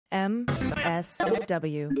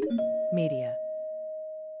MSW Media.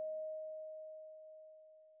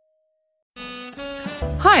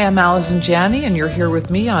 Hi, I'm Allison Janney, and you're here with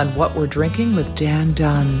me on What We're Drinking with Dan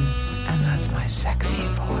Dunn. And that's my sexy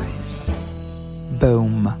voice.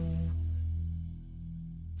 Boom.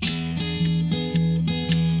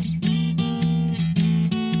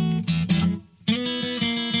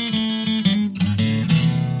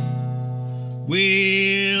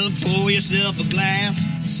 Well, pour yourself a glass,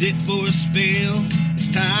 sit for a spill. It's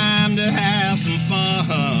time to have some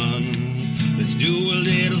fun. Let's do a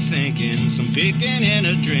little thinking, some picking and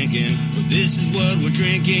a drinking. But this is what we're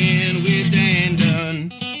drinking with Dan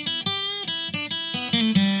Dunn.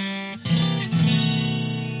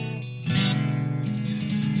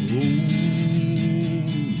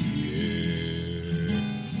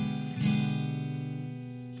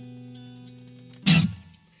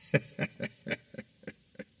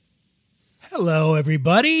 Hello,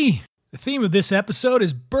 everybody. The theme of this episode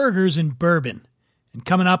is burgers and bourbon. And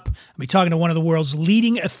coming up, I'll be talking to one of the world's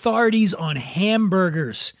leading authorities on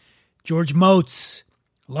hamburgers, George Motz.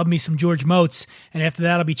 Love me some George Motz. And after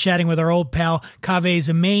that, I'll be chatting with our old pal, Kaveh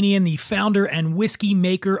Zamanian, the founder and whiskey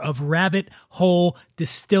maker of Rabbit Hole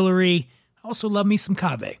Distillery. I also love me some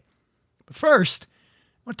Kaveh. But first,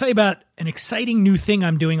 I want to tell you about an exciting new thing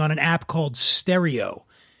I'm doing on an app called Stereo.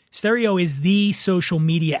 Stereo is the social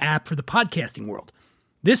media app for the podcasting world.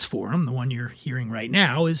 This forum, the one you're hearing right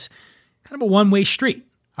now, is kind of a one-way street.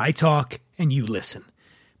 I talk and you listen.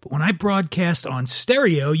 But when I broadcast on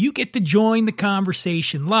Stereo, you get to join the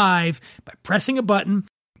conversation live by pressing a button,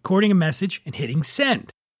 recording a message, and hitting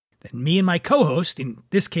send. Then me and my co-host, in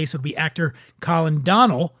this case it'll be actor Colin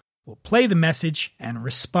Donnell, will play the message and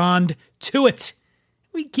respond to it.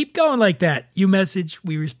 We keep going like that. You message,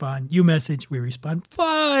 we respond. You message, we respond.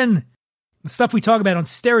 Fun! The stuff we talk about on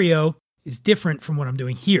Stereo is different from what I'm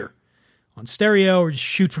doing here. On Stereo, we just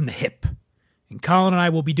shoot from the hip. And Colin and I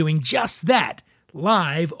will be doing just that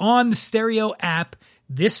live on the Stereo app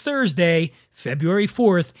this Thursday, February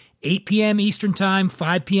 4th, 8 p.m. Eastern Time,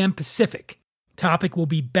 5 p.m. Pacific. Topic will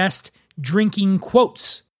be best drinking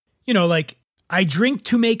quotes. You know, like, I drink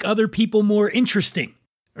to make other people more interesting.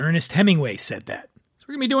 Ernest Hemingway said that.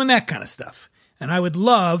 We're going to be doing that kind of stuff. And I would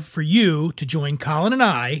love for you to join Colin and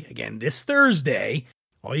I, again, this Thursday.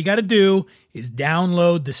 All you got to do is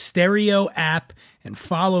download the Stereo app and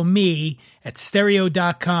follow me at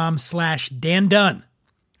stereo.com/Dan Dunn.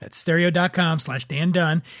 That's stereo.com/Dan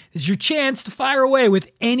Dunn. This is your chance to fire away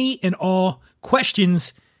with any and all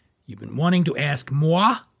questions you've been wanting to ask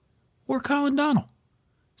moi or Colin Donnell.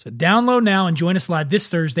 So download now and join us live this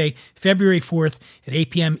Thursday, February 4th at 8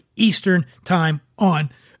 p.m. Eastern Time on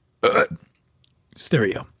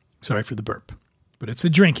Stereo. Sorry for the burp, but it's a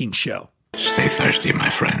drinking show. Stay thirsty, my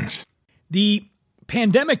friends. The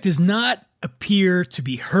pandemic does not appear to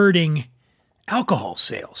be hurting alcohol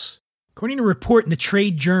sales. According to a report in the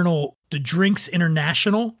trade journal The Drinks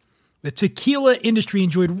International, the tequila industry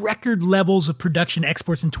enjoyed record levels of production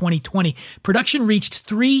exports in 2020. Production reached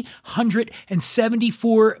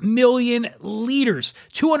 374 million liters.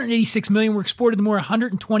 286 million were exported to more than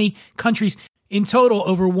 120 countries. In total,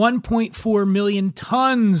 over 1.4 million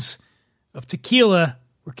tons of tequila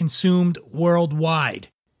were consumed worldwide.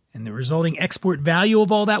 And the resulting export value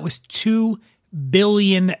of all that was $2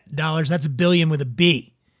 billion. That's a billion with a B.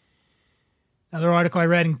 Another article I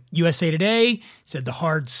read in USA Today said the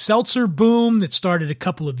hard seltzer boom that started a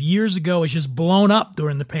couple of years ago has just blown up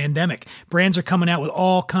during the pandemic. Brands are coming out with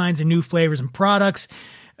all kinds of new flavors and products.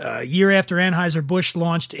 A year after Anheuser-Busch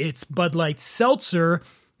launched its Bud Light Seltzer,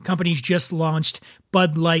 companies just launched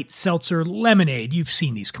Bud Light Seltzer Lemonade. You've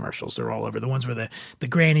seen these commercials. They're all over. The ones where the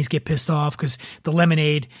grannies get pissed off because the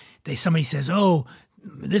lemonade, somebody says, oh,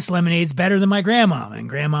 this lemonade's better than my grandma. And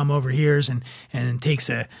grandma overhears and takes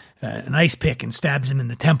an ice pick and stabs him in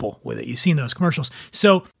the temple with it. You've seen those commercials.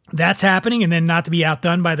 So that's happening. And then, not to be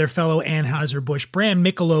outdone by their fellow Anheuser-Busch brand,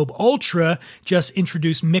 Michelob Ultra just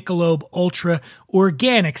introduced Michelob Ultra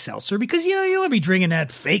Organic Seltzer because, you don't want to be drinking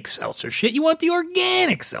that fake seltzer shit. You want the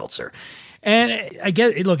organic seltzer. And I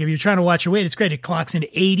guess, look, if you're trying to watch your weight, it's great. It clocks in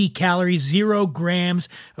 80 calories, 0 grams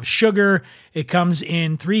of sugar. It comes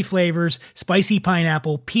in 3 flavors: spicy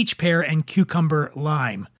pineapple, peach pear, and cucumber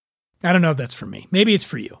lime. I don't know if that's for me. Maybe it's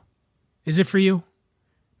for you. Is it for you?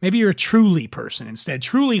 Maybe you're a Truly person instead.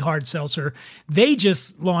 Truly Hard Seltzer. They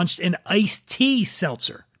just launched an iced tea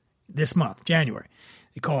seltzer this month, January.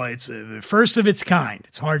 They call it, it's the first of its kind.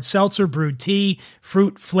 It's hard seltzer, brewed tea,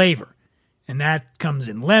 fruit flavor. And that comes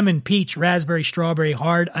in lemon, peach, raspberry, strawberry,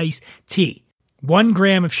 hard iced tea. 1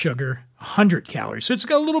 gram of sugar, 100 calories. So it's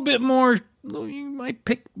got a little bit more. You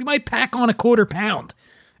might pack on a quarter pound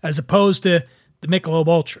as opposed to the Michelob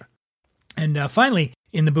Ultra. And finally,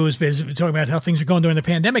 in the booze biz, we're talking about how things are going during the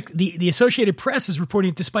pandemic. The Associated Press is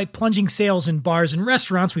reporting despite plunging sales in bars and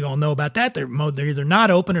restaurants, we all know about that, they're either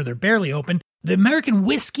not open or they're barely open, the American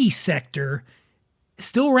whiskey sector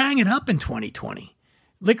still rang it up in 2020.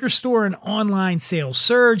 Liquor store and online sales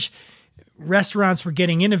surged. Restaurants were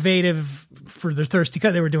getting innovative for their thirsty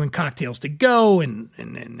cut. They were doing cocktails to go and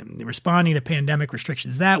responding to pandemic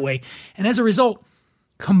restrictions that way. And as a result,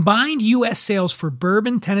 combined U.S. sales for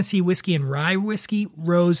bourbon, Tennessee whiskey, and rye whiskey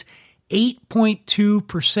rose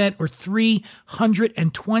 8.2% or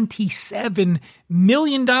 $327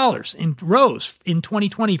 million in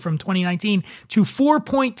 2020 from 2019 to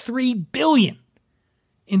 $4.3 billion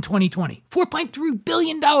in 2020. $4.3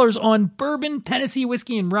 billion on bourbon, Tennessee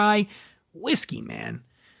whiskey, and rye whiskey, man.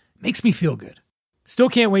 Makes me feel good. Still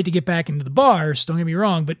can't wait to get back into the bars, don't get me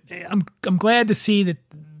wrong, but I'm glad to see that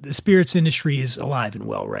the spirits industry is alive and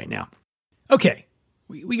well right now. Okay,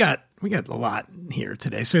 we got a lot here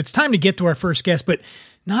today, so it's time to get to our first guest, but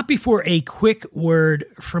not before a quick word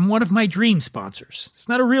from one of my dream sponsors. It's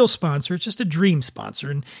not a real sponsor, it's just a dream sponsor.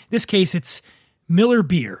 In this case, it's Miller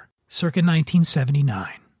Beer, circa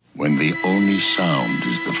 1979. When the only sound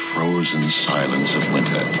is the frozen silence of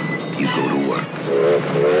winter, you go to work,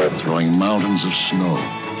 throwing mountains of snow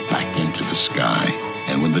back into the sky.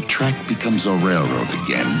 And when the track becomes a railroad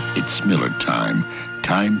again, it's Miller time.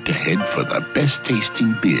 Time to head for the best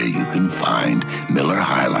tasting beer you can find, Miller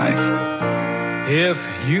High Life. If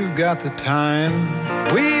you've got the time,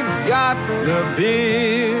 we've got the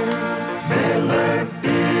beer. Miller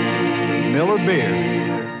Beer. Miller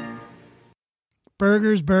Beer.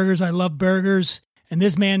 Burgers. I love burgers. And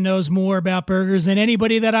this man knows more about burgers than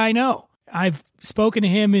anybody that I know. I've spoken to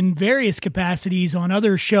him in various capacities on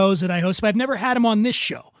other shows that I host, but I've never had him on this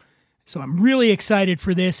show. So I'm really excited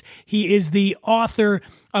for this. He is the author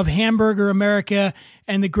of Hamburger America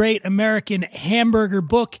and the Great American Hamburger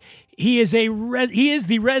Book. He is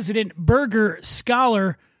the resident burger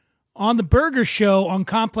scholar on the Burger Show on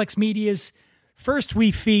Complex Media's First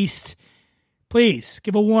We Feast. Please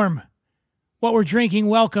give a warm What We're Drinking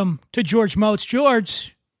welcome to George Motz.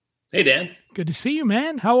 George. Hey, Dan. Good to see you,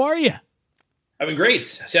 man. How are you? I've been great.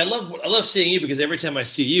 See, I love seeing you because every time I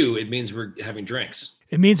see you, it means we're having drinks.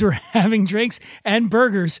 It means we're having drinks and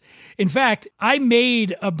burgers. In fact, I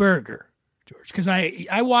made a burger, George, because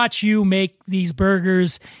I watch you make these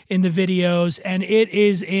burgers in the videos, and it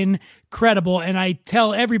is incredible. And I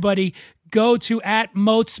tell everybody, go to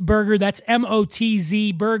 @Motzburger, that's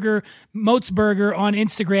MOTZ Burger, Motzburger on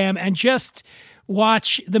Instagram, and just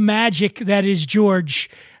watch the magic that is George.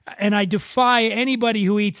 And I defy anybody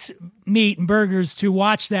who eats meat and burgers to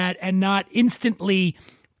watch that and not instantly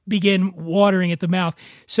begin watering at the mouth.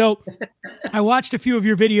 So I watched a few of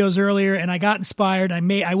your videos earlier and I got inspired.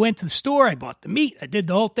 I went to the store, I bought the meat, I did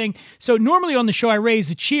the whole thing. So normally on the show I raise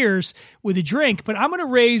a cheers with a drink, but I'm going to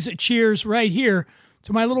raise a cheers right here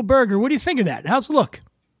to my little burger. What do you think of that? How's it look?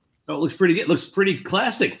 Oh, it looks pretty good. It looks pretty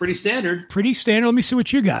classic, pretty standard. Pretty standard. Let me see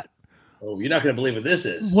what you got. Oh, you're not going to believe what this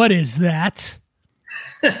is. What is that?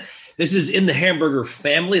 This is in the hamburger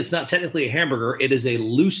family. It's not technically a hamburger. It is a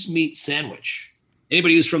loose meat sandwich.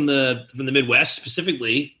 Anybody who's from the Midwest,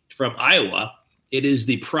 specifically from Iowa, it is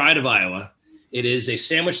the pride of Iowa. It is a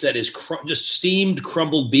sandwich that is just steamed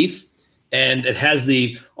crumbled beef, and it has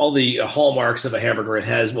all the hallmarks of a hamburger. It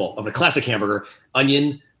has, of a classic hamburger: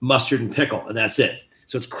 onion, mustard, and pickle, and that's it.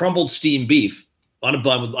 So it's crumbled steamed beef on a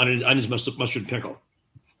bun with onions, mustard, and pickle.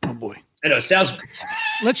 Oh boy! I know it sounds.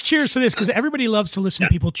 Let's cheers to this because everybody loves to listen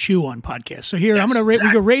to people chew on podcasts. So here, yes, we're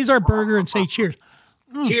gonna raise our burger and say cheers.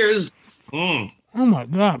 Cheers. Mm. Oh my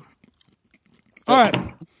God! All right.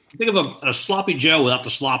 Think of a sloppy Joe without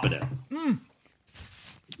the slop in it.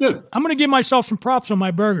 It's good. I'm gonna give myself some props on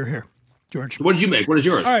my burger here, George. What did you make? What is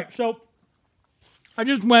yours? All right, so I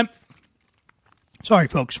just went. Sorry,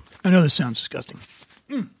 folks. I know this sounds disgusting.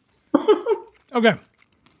 Okay.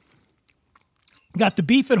 Got the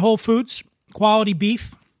beef at Whole Foods, quality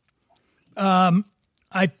beef. I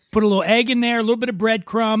put a little egg in there, a little bit of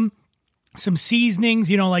breadcrumb, some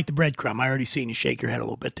seasonings. You don't like the breadcrumb. I already seen you shake your head a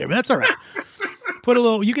little bit there, but that's all right. Put a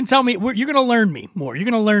little. You can tell me. You're going to learn me more. You're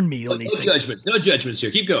going to learn me on these things. No judgments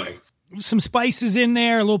here. Keep going. Some spices in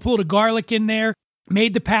there, a little of garlic in there.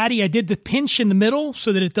 Made the patty. I did the pinch in the middle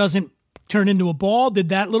so that it doesn't turn into a ball. Did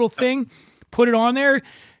that little thing. Put it on there.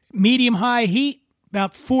 Medium-high heat.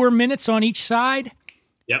 About 4 minutes on each side.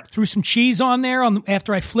 Yep. Threw some cheese on there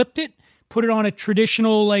after I flipped it. Put it on a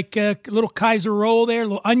traditional, little Kaiser roll there. A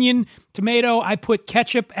little onion, tomato. I put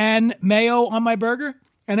ketchup and mayo on my burger.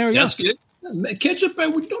 And there we go. That's good. Ketchup,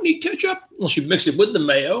 we don't need ketchup unless you mix it with the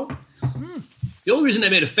mayo. The only reason I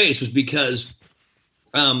made a face was because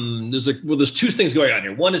there's two things going on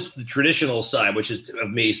here. One is the traditional side, which is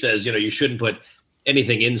of me says, you shouldn't put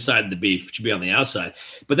anything inside the beef. It should be on the outside.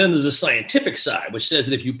 But then there's a scientific side, which says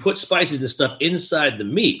that if you put spices and stuff inside the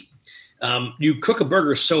meat, you cook a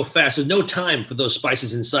burger so fast, there's no time for those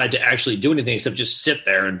spices inside to actually do anything except just sit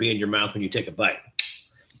there and be in your mouth when you take a bite.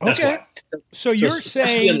 That's okay. why. So you're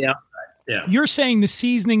saying you're saying the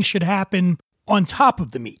seasoning should happen on top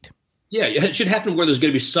of the meat. Yeah, it should happen where there's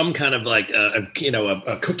going to be some kind of like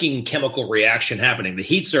a cooking chemical reaction happening. The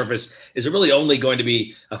heat surface is really only going to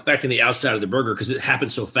be affecting the outside of the burger because it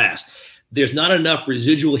happens so fast. There's not enough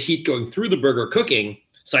residual heat going through the burger cooking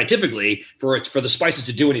scientifically for the spices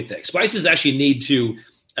to do anything. Spices actually need to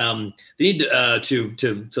to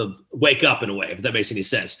wake up in a way, if that makes any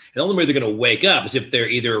sense. And the only way they're going to wake up is if they're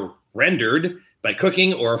either rendered by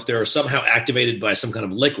cooking or if they're somehow activated by some kind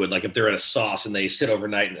of liquid, like if they're in a sauce and they sit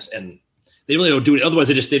overnight and they really don't do it. Otherwise,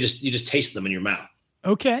 you just taste them in your mouth.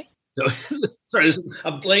 Okay. So, sorry,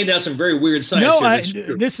 I'm laying down some very weird science.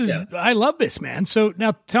 I love this, man. So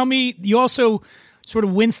now tell me, you also sort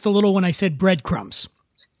of winced a little when I said breadcrumbs.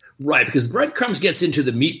 Right, because breadcrumbs gets into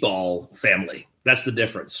the meatball family. That's the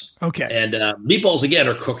difference. Okay. And meatballs, again,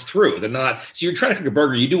 are cooked through. They're not – so you're trying to cook a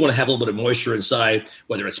burger. You do want to have a little bit of moisture inside,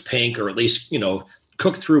 whether it's pink or at least,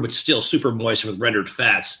 cooked through but still super moist with rendered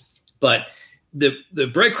fats. But the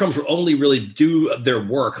breadcrumbs will only really do their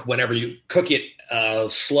work whenever you cook it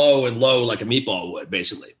slow and low like a meatball would,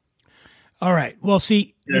 basically. All right. Well,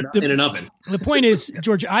 see – in an oven. The point is,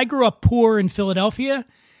 George, I grew up poor in Philadelphia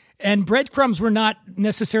 – and breadcrumbs were not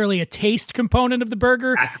necessarily a taste component of the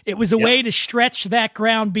burger. It was a way to stretch that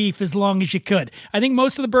ground beef as long as you could. I think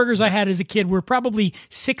most of the burgers I had as a kid were probably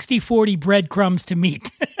 60-40 breadcrumbs to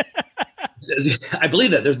meat. I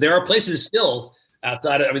believe that. There are places still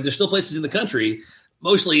outside. There's still places in the country,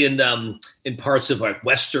 mostly in parts of like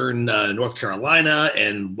Western North Carolina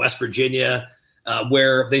and West Virginia,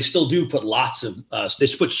 where they still do put lots of they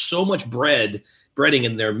put so much breading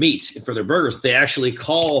in their meat for their burgers. They actually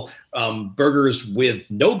call burgers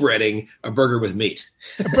with no breading a burger with meat.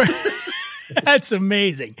 That's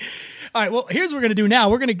amazing. All right. Well, here's what we're going to do now.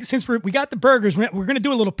 We're going to, since we got the burgers, we're going to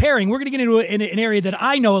do a little pairing. We're going to get into an area that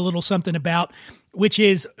I know a little something about, which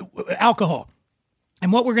is alcohol.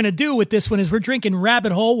 And what we're going to do with this one is we're drinking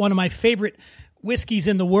Rabbit Hole, one of my favorite whiskeys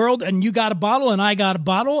in the world, and you got a bottle and I got a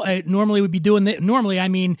bottle. I normally would be doing that. Normally, I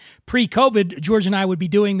mean, pre-COVID, George and I would be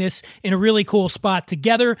doing this in a really cool spot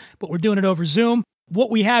together, but we're doing it over Zoom. What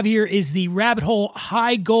we have here is the Rabbit Hole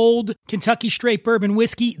High Gold Kentucky Straight Bourbon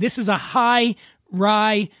Whiskey. This is a high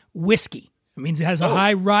rye whiskey. It means it has a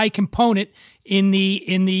high rye component in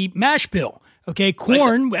the mash bill. Okay,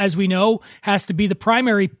 corn, as we know, has to be the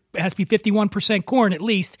primary, has to be 51% corn at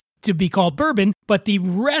least to be called bourbon, but the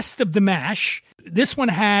rest of the mash, this one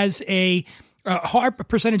has a high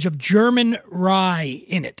percentage of German rye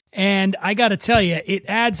in it. And I got to tell you, it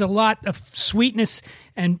adds a lot of sweetness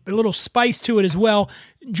and a little spice to it as well.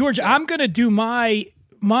 George, I'm going to do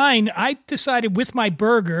mine. I decided with my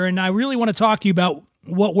burger, and I really want to talk to you about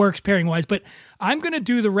what works pairing-wise, but I'm going to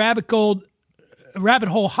do the Rabbit Hole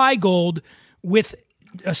High Gold with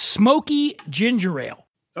a smoky ginger ale.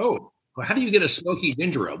 Oh. Well, how do you get a smoky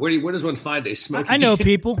ginger ale? Where does one find a smoky? I know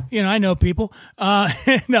people. I know people.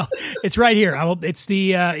 No, it's right here. It's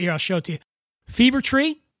the here. I'll show it to you. Fever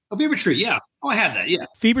Tree. Oh, Fever Tree. Yeah. Oh, I have that. Yeah.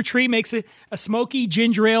 Fever Tree makes a smoky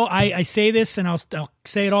ginger ale. I say this, and I'll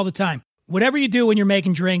say it all the time. Whatever you do when you're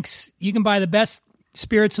making drinks, you can buy the best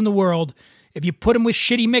spirits in the world. If you put them with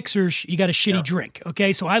shitty mixers, you got a shitty drink.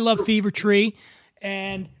 Okay, so I love Fever Tree,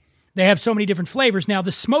 and they have so many different flavors. Now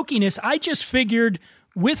the smokiness, I just figured.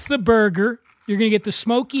 With the burger, you're going to get the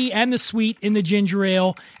smoky and the sweet in the ginger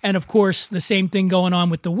ale, and of course, the same thing going on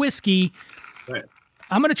with the whiskey. Right.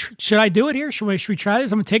 I'm going to. Should I do it here? Should we try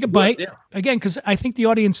this? I'm going to take a bite again because I think the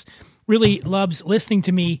audience really loves listening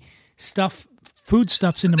to me stuff food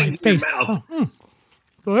stuffs into my face. So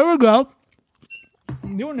there we go.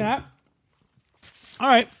 I'm doing that. All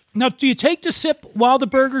right. Now, do you take the sip while the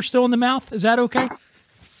burger's still in the mouth? Is that okay?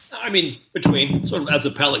 I mean, between sort of as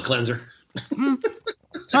a palate cleanser.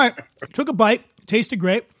 All right, took a bite, tasted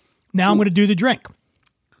great. Now I'm going to do the drink.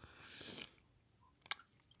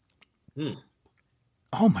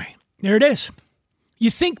 Oh my, there it is.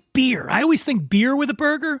 You think beer. I always think beer with a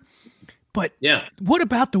burger, but what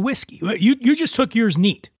about the whiskey? You just took yours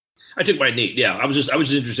neat. I took mine neat. Yeah, I was just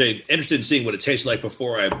interested in seeing what it tastes like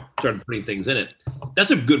before I started putting things in it.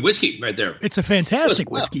 That's a good whiskey right there. It's a fantastic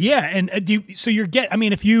whiskey. Yeah, and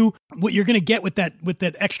what you're going to get with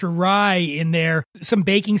that extra rye in there, some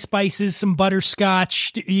baking spices, some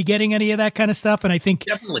butterscotch. Are you getting any of that kind of stuff? And I think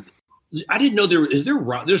definitely. I didn't know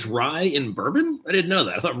there's rye in bourbon. I didn't know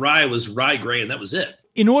that. I thought rye was rye grain. That was it.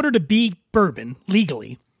 In order to be bourbon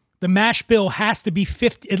legally, the mash bill has to be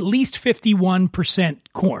at least 51%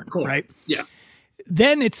 corn, right? Yeah.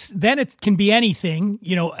 Then it can be anything,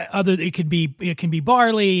 it can be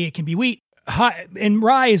barley, it can be wheat. And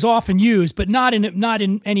rye is often used, but not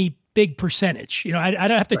in any big percentage. I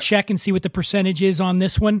don't have to check and see what the percentage is on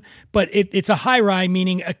this one, but it's a high rye,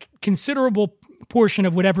 meaning a considerable portion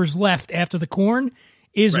of whatever's left after the corn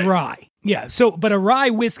is rye. Yeah. So, but a rye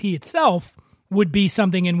whiskey itself would be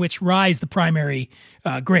something in which rye is the primary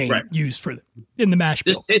grain used in the mash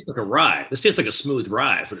bill. This tastes like a rye. This tastes like a smooth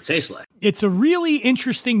rye. That's what it tastes like. It's a really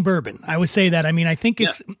interesting bourbon. I would say that. I mean, I think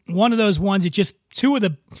it's one of those ones. It just two of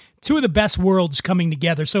the best worlds coming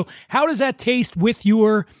together. So, how does that taste with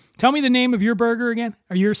your? Tell me the name of your burger again,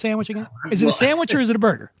 or your sandwich again. Is it a sandwich or is it a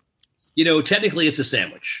burger? Technically it's a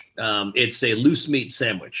sandwich. It's a loose meat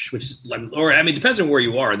sandwich, which is depends on where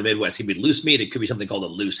you are in the Midwest. It could be loose meat. It could be something called a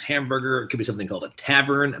loose hamburger. It could be something called a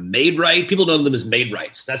tavern, a Maid-Rite. People know them as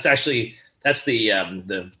Maid-Rites. That's the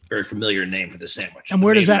very familiar name for the sandwich. And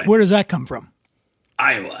where does that come from?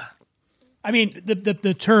 Iowa. I mean,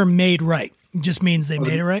 the term Maid-Rite just means they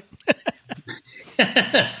made it right.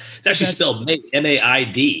 It's actually spelled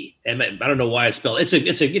M-A-I-D. I don't know why it's spelled. It's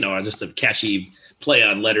just a catchy play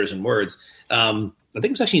on letters and words. I think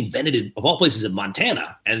it was actually invented, of all places, in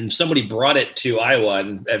Montana, and somebody brought it to Iowa,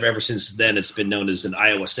 and ever since then, it's been known as an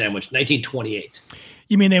Iowa sandwich. 1928.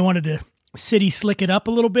 You mean they wanted to city slick it up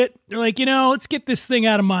a little bit? They're like, let's get this thing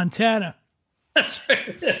out of Montana. That's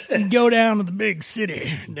right. And go down to the big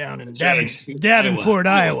city down in Davenport,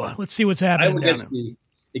 Iowa. Let's see what's happening down there.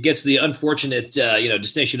 It gets the unfortunate,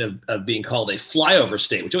 distinction of being called a flyover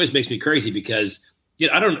state, which always makes me crazy because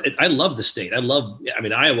I love the state.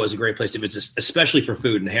 Iowa is a great place to visit, especially for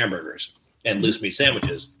food and hamburgers and loose meat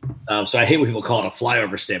sandwiches. So I hate when people call it a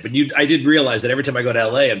flyover state. But I did realize that every time I go to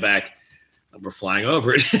LA and back, we're flying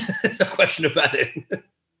over it. No question about it.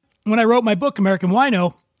 When I wrote my book, American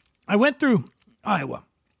Wino, I went through Iowa,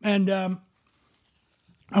 and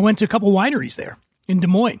I went to a couple wineries there in Des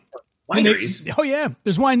Moines. Wineries?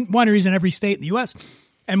 There's wineries in every state in the U.S.,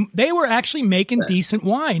 and they were actually making decent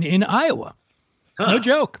wine in Iowa. Huh. No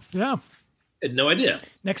joke. Yeah. I had no idea.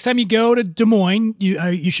 Next time you go to Des Moines,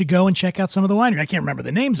 you should go and check out some of the wineries. I can't remember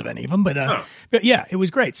the names of any of them, but yeah, it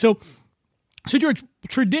was great. So George,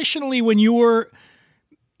 traditionally when you're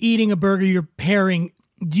eating a burger, you're pairing.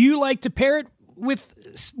 Do you like to pair it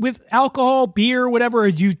with alcohol, beer, whatever,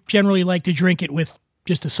 or do you generally like to drink it with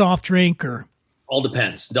just a soft drink or? All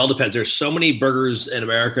depends. It all depends. There's so many burgers in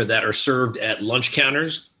America that are served at lunch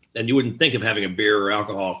counters, and you wouldn't think of having a beer or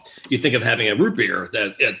alcohol. You'd think of having a root beer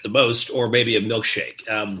at the most, or maybe a milkshake.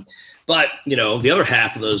 But the other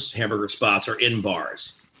half of those hamburger spots are in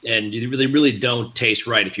bars, and they really don't taste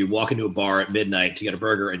right if you walk into a bar at midnight to get a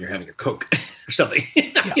burger and you're having a Coke or something.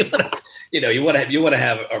 You want to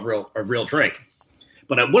have a real drink.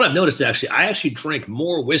 But what I've noticed I actually drink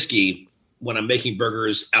more whiskey when I'm making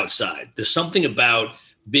burgers outside. There's something about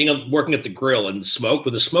working at the grill and the smoke.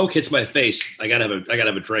 When the smoke hits my face, I gotta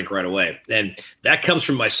have a drink right away, and that comes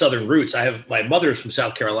from my southern roots. My mother's from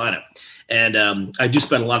South Carolina, and I do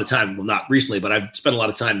spend a lot of time. Well, not recently, but I've spent a lot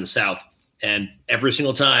of time in the South. And every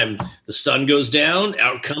single time the sun goes down,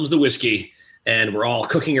 out comes the whiskey, and we're all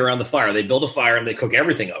cooking around the fire. They build a fire and they cook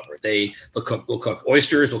everything over it. We'll cook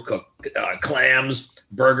oysters, we'll cook clams,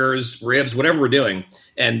 burgers, ribs, whatever we're doing,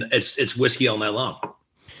 and it's whiskey all night long.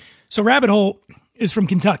 So Rabbit Hole is from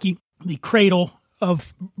Kentucky, the cradle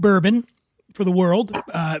of bourbon for the world.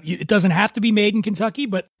 It doesn't have to be made in Kentucky,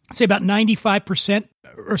 but say about 95%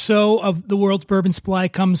 or so of the world's bourbon supply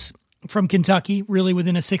comes from Kentucky, really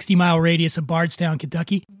within a 60-mile radius of Bardstown,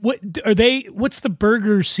 Kentucky. What's the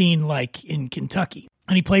burger scene like in Kentucky?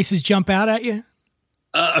 Any places jump out at you?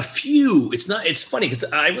 A few. It's funny because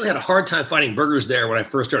I really had a hard time finding burgers there when I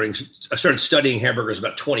started studying hamburgers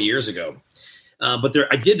about 20 years ago. But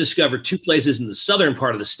I did discover two places in the southern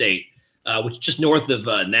part of the state, which is just north of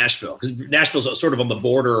Nashville, because Nashville's sort of on the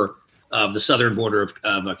border of the southern border of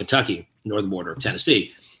Kentucky, northern border of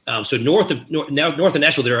Tennessee. So north of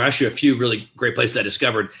Nashville, there are actually a few really great places I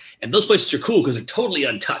discovered, and those places are cool because they're totally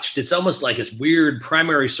untouched. It's almost like it's weird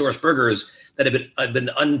primary source burgers that have been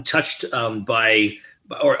untouched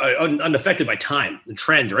unaffected by time, the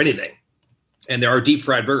trend, or anything. And there are deep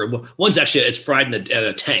fried burgers. One's actually it's fried in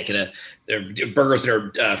a tank, and there are burgers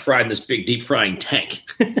that are fried in this big deep frying tank.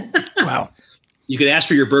 Wow. You can ask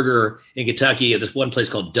for your burger in Kentucky at this one place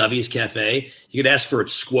called Dovey's Cafe. You can ask for it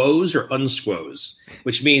squoze or unsquoze,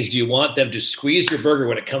 which means do you want them to squeeze your burger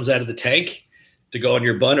when it comes out of the tank? to go on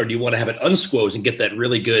your bun, or do you want to have it unsquoze and get that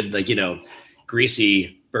really good, like,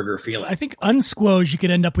 greasy burger feeling? I think unsquoze, you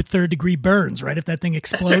could end up with third-degree burns, right? If that thing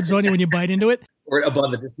explodes on you when you bite into it. Or a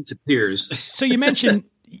bun that disappears. So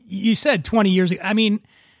you said 20 years ago. I mean,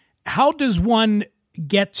 how does one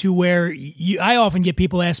get to where I often get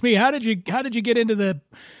people ask me, how did you get into the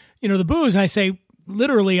booze? And I say,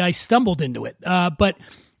 literally, I stumbled into it. But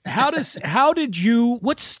what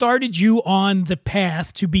started you on the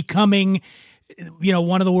path to becoming,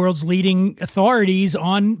 one of the world's leading authorities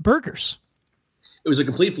on burgers? It was a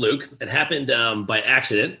complete fluke. It happened by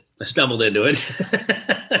accident. I stumbled into it.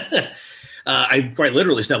 I quite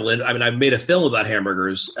literally stumbled in. I mean, I made a film about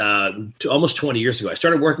hamburgers almost 20 years ago. I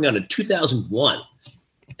started working on it in 2001.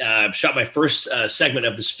 Shot my first segment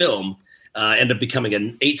of this film. Ended up becoming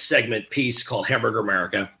an 8-segment piece called Hamburger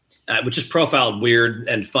America, which just profiled weird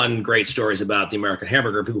and fun, great stories about the American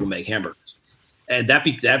hamburger, people who make hamburgers. And that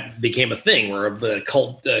became a thing, where a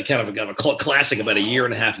cult, kind of a cult classic. About a year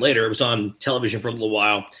and a half later, it was on television for a little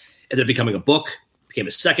while. Ended up becoming a book, became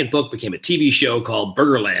a second book, became a TV show called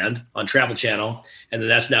Burgerland on Travel Channel, and then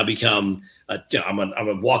that's now become. I'm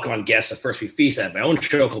a walk-on guest at First We Feast. I have my own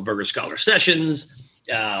show called Burger Scholar Sessions.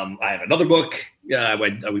 I have another book.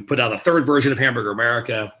 We put out a third version of Hamburger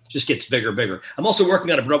America. Just gets bigger and bigger. I'm also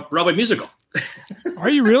working on a Broadway musical. Are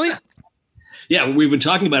you really? Yeah, we've been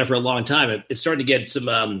talking about it for a long time. It's starting to get some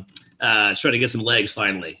legs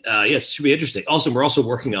finally. Yes, it should be interesting. Also, we're also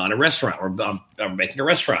working on a restaurant. We're making a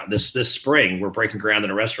restaurant this spring. We're breaking ground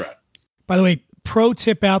in a restaurant. By the way, pro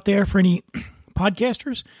tip out there for any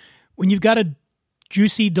podcasters: when you've got a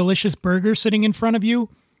juicy, delicious burger sitting in front of you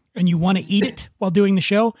and you want to eat it while doing the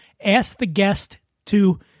show, ask the guest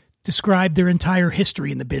to describe their entire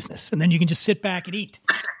history in the business, and then you can just sit back and eat.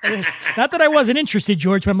 Not that I wasn't interested,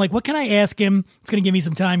 George, but I'm like, what can I ask him? It's going to give me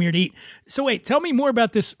some time here to eat. So wait, tell me more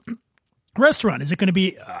about this restaurant. Is it going to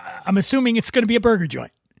be, I'm assuming it's going to be a burger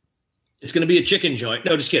joint. It's going to be a chicken joint.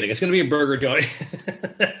 No, just kidding. It's going to be a burger joint.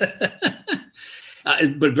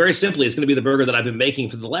 But very simply, it's going to be the burger that I've been making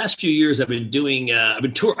for the last few years. I've been doing, I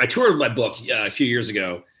toured my book a few years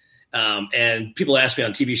ago. And people ask me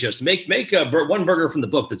on TV shows to make one burger from the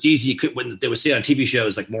book that's easy. When they would say on TV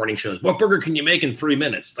shows, like morning shows, what burger can you make in 3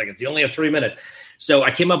 minutes? It's like, if you only have 3 minutes. So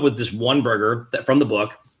I came up with this one burger from the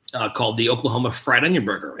book called the Oklahoma Fried Onion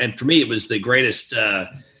Burger. And for me, it was the greatest,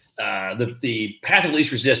 the path of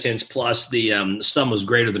least resistance, plus the sum was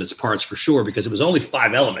greater than its parts for sure, because it was only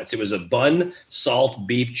 5 elements. It was a bun, salt,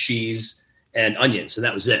 beef, cheese, and onions. And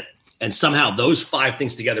that was it. And somehow those 5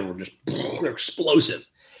 things together were just they're explosive.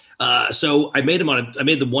 So I made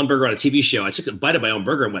the one burger on a TV show. I took a bite of my own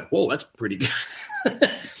burger and went, whoa, that's pretty good.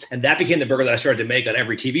 And that became the burger that I started to make on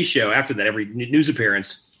every TV show. After that, every news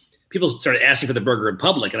appearance, people started asking for the burger in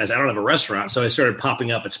public. And I said, I don't have a restaurant. So I started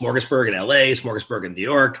popping up at Smorgasburg in LA, Smorgasburg in New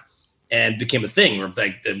York, and became a thing where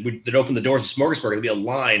they'd open the doors of Smorgasburg. There'd be a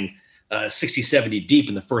line 60, 70 deep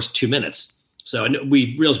in the first 2 minutes. So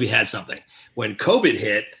we realized we had something. When COVID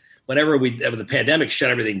hit, when the pandemic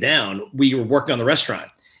shut everything down, we were working on the restaurant.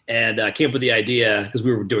 And came up with the idea, because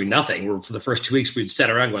we were doing nothing. For the first 2 weeks, we'd sat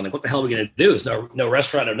around going, like, what the hell are we going to do? There's no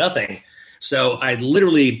restaurant or nothing. So I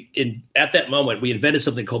literally, at that moment, we invented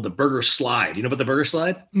something called the burger slide. You know about the burger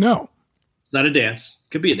slide? No. It's not a dance.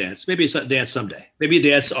 Could be a dance. Maybe it's a dance someday. Maybe a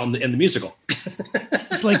dance in the musical.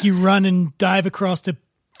 It's like you run and dive across a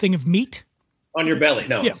thing of meat? On your belly.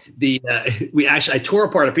 No. Yeah. I tore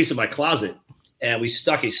apart a piece of my closet, and we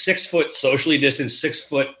stuck a 6-foot, socially distanced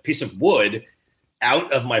 6-foot piece of wood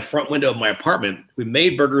out of my front window of my apartment. We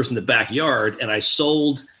made burgers in the backyard, and I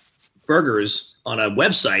sold burgers on a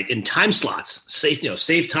website in time slots, safe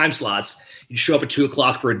time slots. You'd show up at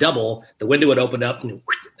 2:00 for a double. The window would open up, and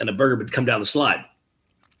a burger would come down the slide.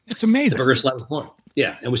 It's amazing. The burger slide was born.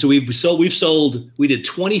 Yeah, and so we did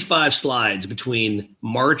 25 slides between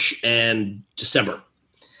March and December.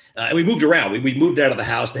 And we moved around. We moved out of the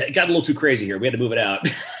house. It got a little too crazy here. We had to move it out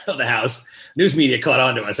of the house. News media caught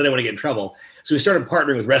on to us. I didn't want to get in trouble. So we started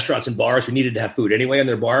partnering with restaurants and bars who needed to have food anyway in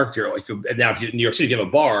their bar. If you're in New York City, if you have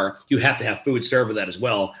a bar, you have to have food served with that as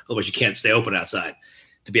well. Otherwise, you can't stay open outside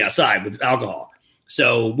to be outside with alcohol.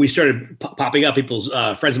 So we started popping up people's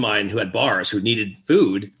friends of mine who had bars who needed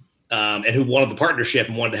food and who wanted the partnership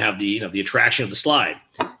and wanted to have the attraction of the slide.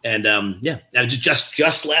 And and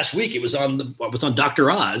just last week it was on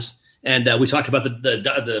Dr. Oz, and we talked about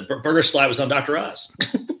the burger slide was on Dr. Oz.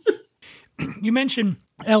 You mentioned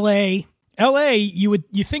L.A. LA,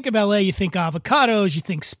 you think of LA, you think avocados, you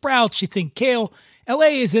think sprouts, you think kale. LA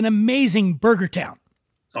is an amazing burger town.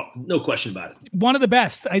 Oh, no question about it. One of the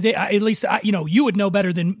best. At least you would know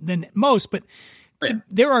better than most, but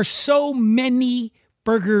there are so many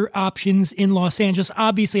burger options in Los Angeles.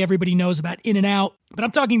 Obviously, everybody knows about In-N-Out, but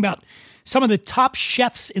I'm talking about some of the top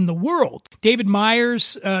chefs in the world. David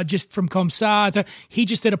Myers, just from Comsa, he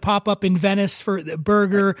just did a pop-up in Venice for the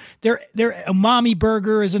burger. Their Umami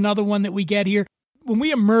Burger is another one that we get here. When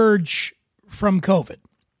we emerge from COVID,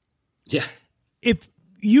 if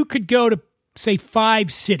you could go to, say,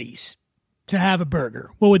 5 cities to have a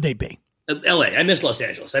burger, what would they be? LA. I miss Los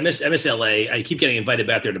Angeles. I miss LA. I keep getting invited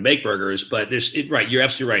back there to make burgers, but right. You're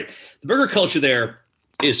absolutely right. The burger culture there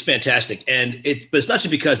is fantastic. But it's not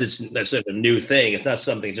just because that's a new thing. It's not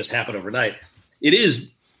something that just happened overnight. It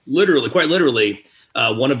is quite literally,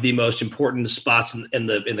 one of the most important spots in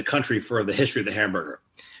the country for the history of the hamburger,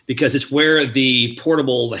 because it's where the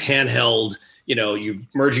portable, the handheld, you're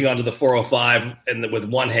merging onto the 405 and with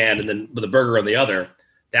one hand and then with a burger on the other.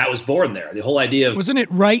 That was born there. The whole idea of... Wasn't it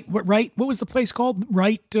Right? What was the place called?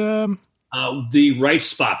 Right? The Right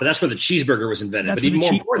Spot, but that's where the cheeseburger was invented. But even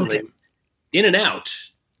more importantly, In-N-Out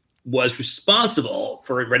was responsible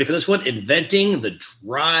for, ready for this one, inventing the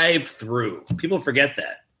drive-through. People forget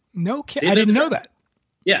that. No kidding. I didn't know that.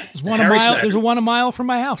 Yeah. There's one a mile from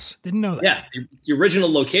my house. Didn't know that. Yeah. The original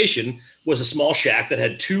location was a small shack that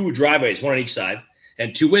had 2 driveways, one on each side,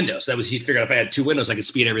 and 2 windows. He figured out if I had 2 windows, I could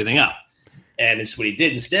speed everything up. And it's what he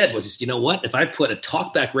did instead was, you know what? If I put a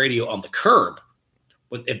talkback radio on the curb,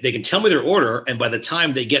 if they can tell me their order, and by the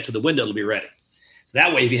time they get to the window, it'll be ready. So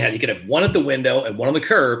that way, you could have one at the window and one on the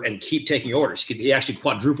curb and keep taking orders. He actually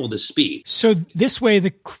quadrupled his speed. So this way,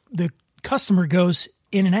 the customer goes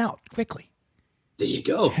in and out quickly. There you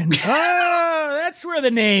go. And, that's where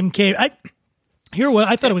the name came. I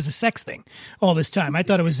thought it was a sex thing all this time. I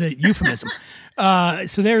thought it was a euphemism.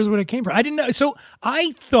 So there's where it came from. I didn't know. So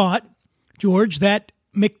I thought, George, that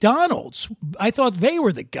McDonald's, I thought they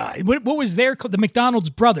were the guy. What was their, the McDonald's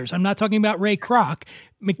brothers? I'm not talking about Ray Kroc.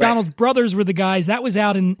 McDonald's brothers were the guys. That was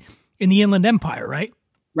out in the Inland Empire, right?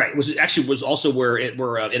 Right. It was also where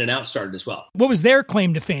In-N-Out started as well. What was their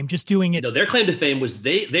claim to fame? Just doing it? No, their claim to fame was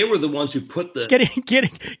they were the ones who put the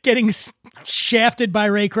getting shafted by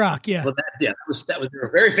Ray Kroc. Yeah. Well, they were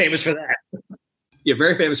very famous for that. Yeah,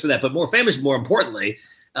 very famous for that. But more importantly,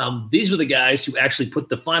 these were the guys who actually put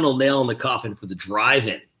the final nail in the coffin for the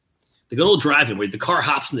drive-in, the good old drive-in where the car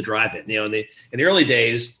hops in the drive-in. In the early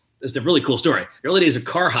days, this is a really cool story. The early days of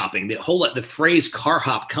car hopping, the phrase car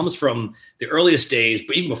hop comes from the earliest days,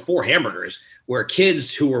 but even before hamburgers, where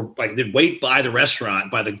kids who were they'd wait by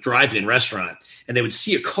the drive-in restaurant, and they would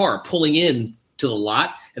see a car pulling in to the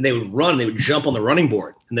lot, and they would run, they would jump on the running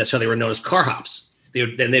board, and that's how they were known as car hops.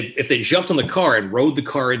 If they jumped on the car and rode the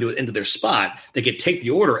car into their spot, they could take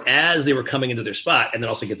the order as they were coming into their spot and then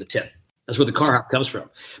also get the tip. That's where the car hop comes from.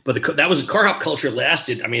 But that was a car hop culture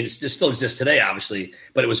lasted. I mean, it still exists today, obviously,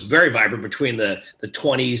 but it was very vibrant between the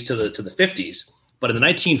 20s to the 50s. But in the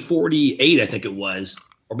 1948, I think it was,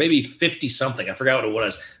 or maybe 50 something, I forgot what it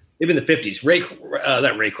was. Maybe in the 50s,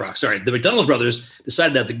 the McDonald's brothers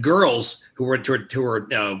decided that the girls who were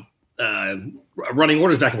running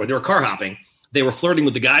orders back and forth, they were car hopping. They were flirting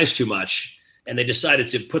with the guys too much, and they decided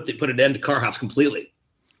to put an end to car hops completely.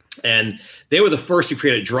 And they were the first to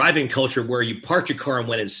create a driving culture where you parked your car and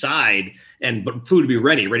went inside, but food would be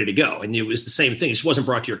ready to go. And it was the same thing; it just wasn't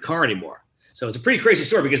brought to your car anymore. So it's a pretty crazy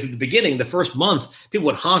story because at the beginning, the first month, people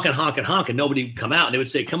would honk and honk and honk, and nobody would come out. And they would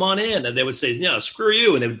say, "Come on in," and they would say, "No, screw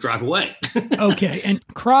you," and they would drive away. Okay. And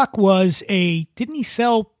Kroc was didn't he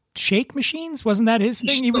sell shake machines? Wasn't that his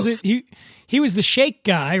thing? He was the shake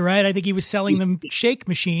guy, right? I think he was selling them shake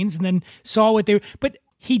machines and then saw what they were. But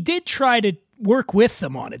he did try to work with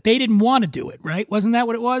them on it. They didn't want to do it, right? Wasn't that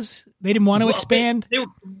what it was? They didn't want to expand? They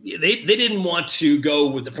didn't want to go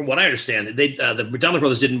with, from what I understand, the McDonald's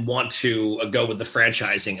brothers didn't want to go with the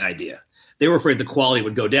franchising idea. They were afraid the quality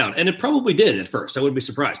would go down. And it probably did at first. I wouldn't be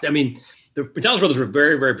surprised. I mean, the McDonald's brothers were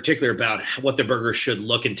very, very particular about what their burgers should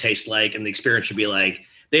look and taste like and the experience should be like.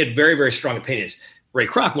 They had very, very strong opinions. Ray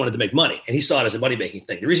Kroc wanted to make money, and he saw it as a money-making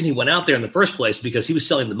thing. The reason he went out there in the first place because he was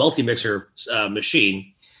selling the multi-mixer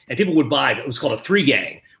machine, and people would buy it was called a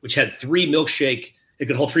 3-gang, which had 3 milkshake. It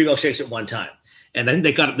could hold 3 milkshakes at one time. And then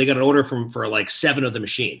they got an order for like 7 of the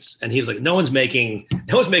machines, and he was like, "No one's making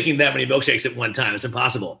that many milkshakes at one time. It's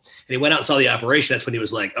impossible." And he went out and saw the operation. That's when he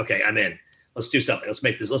was like, "Okay, I'm in. Let's do something. Let's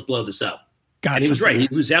make this. Let's blow this up." And he was right.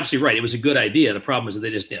 He was absolutely right. It was a good idea. The problem is that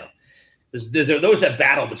they just there's those that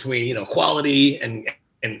battle between quality and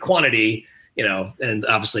quantity, and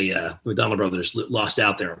obviously McDonald brothers lost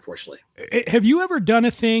out there, unfortunately. Have you ever done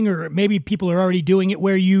a thing, or maybe people are already doing it,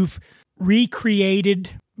 where you've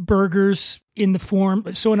recreated burgers in the form?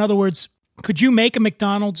 So in other words, could you make a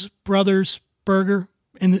McDonald's brothers burger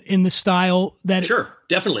in the style that? Sure,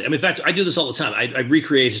 definitely. I mean, in fact, I do this all the time. I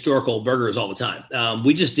recreate historical burgers all the time.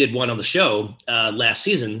 We just did one on the show last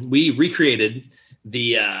season. We recreated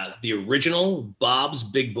the original Bob's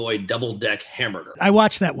Big Boy Double Deck Hamburger. I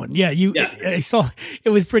watched that one. Yeah, I saw.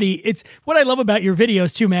 It was pretty. It's what I love about your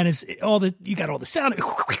videos too, man. Is you got all the sound.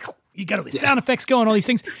 You got all the sound effects going, all these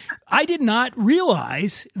things. I did not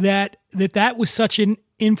realize that was such an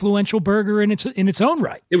influential burger in its own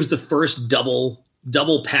right. It was the first double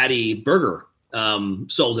patty burger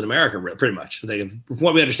sold in America, pretty much. From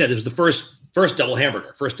what we understand, it was the first double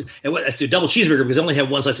hamburger. It's a double cheeseburger because they only have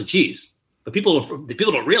one slice of cheese. But people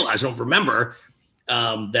don't realize, don't remember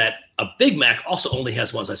that a Big Mac also only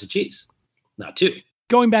has one slice of cheese, not two.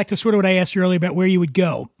 Going back to sort of what I asked you earlier about where you would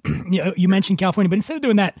go, you mentioned California, but instead of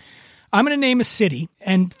doing that, I'm going to name a city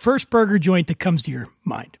and first burger joint that comes to your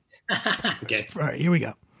mind. Okay. All right, here we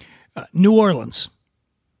go. New Orleans.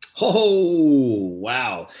 Oh,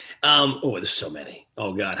 wow. There's so many.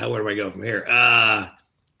 Oh, God. Where do I go from here?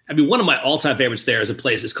 One of my all-time favorites there is a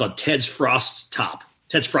place. It's called Ted's Frost Stop.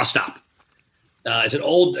 It's an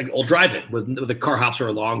old drive-in with the car hops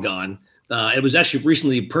are long gone. It was actually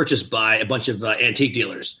recently purchased by a bunch of antique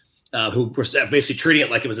dealers who were basically treating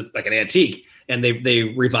it like it was like an antique, and they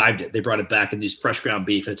revived it. They brought it back in these fresh ground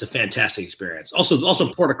beef, and it's a fantastic experience.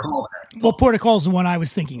 Also Port of Call there. Well, Port of Call is the one I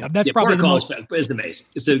was thinking of. That's probably the most. Is amazing.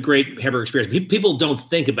 It's a great hamburger experience. People don't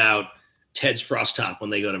think about Ted's Frost Top when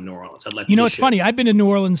they go to New Orleans. It's funny. I've been to New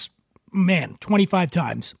Orleans, 25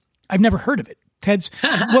 times. I've never heard of it. Ted's.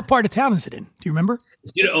 What part of town is it in? Do you remember?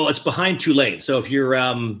 It's behind Tulane. So if you're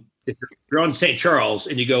on St. Charles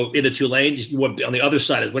and you go into Tulane, you want on the other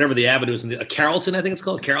side of whatever the avenue is, Carrollton, I think it's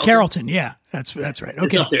called Carrollton. Yeah, that's right.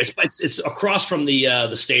 Okay, it's up there. It's across from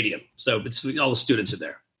the stadium, so it's all the students are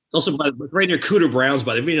there. Also, right near Cooter Brown's.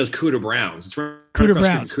 Everybody knows Cooter Brown's. It's right Cooter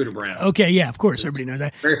Brown's. Cooter Brown's. Okay, yeah, of course, everybody knows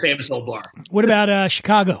that. Very famous old bar. What about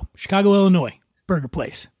Chicago, Illinois burger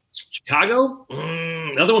place? Chicago,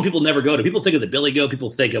 another one people never go to. People think of the Billy Goat. People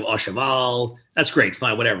think of Au Cheval. That's great,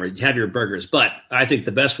 fine, whatever. You have your burgers, but I think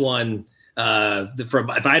the best one, if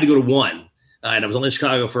I had to go to one, and I was only in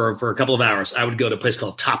Chicago for a couple of hours, I would go to a place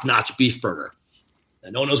called Top Notch Beef Burger.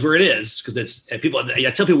 And no one knows where it is because I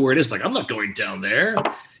tell people where it is. Like, I'm not going down there.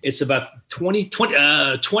 It's about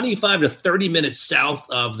 25 to 30 minutes south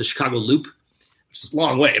of the Chicago Loop, which is a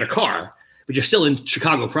long way in a car. But you're still in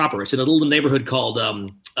Chicago proper. It's in a little neighborhood called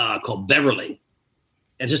Beverly.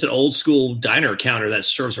 And it's just an old school diner counter that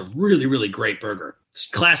serves a really, really great burger. It's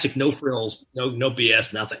classic, no frills, no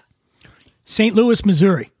BS, nothing. St. Louis,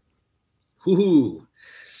 Missouri. Woohoo.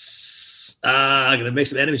 I'm going to make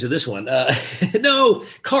some enemies of this one. No,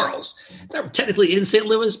 Carl's. Not technically in St.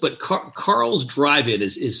 Louis, but Carl's Drive-In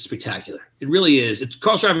is spectacular. It really is.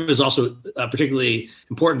 Carl's Drive-In is also particularly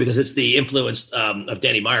important because it's the influence of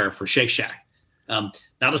Danny Meyer for Shake Shack. Not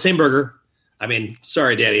the same burger. I mean,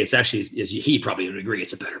 sorry, Danny. It's actually, he probably would agree,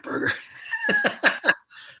 it's a better burger.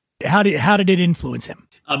 How did it influence him?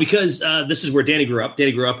 Because this is where Danny grew up.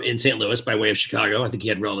 Danny grew up in St. Louis by way of Chicago. I think he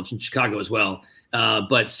had relatives in Chicago as well.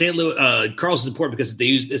 But St. Louis, Carl's is important because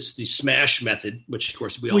it's the smash method, which of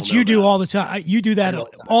course we all know. Which you do all the time. You do that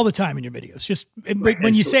all the time in your videos. Just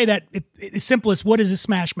when you say that, it's simplest. What does the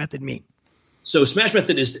smash method mean? So smash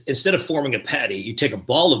method is instead of forming a patty, you take a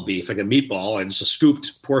ball of beef, like a meatball, and it's a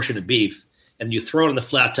scooped portion of beef, and you throw it on the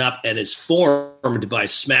flat top, and it's formed by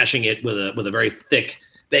smashing it with a very thick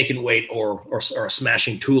bacon weight or a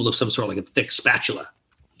smashing tool of some sort, like a thick spatula,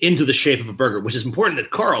 into the shape of a burger, which is important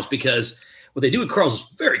at Carl's because what they do at Carl's is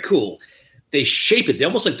very cool. They shape it. They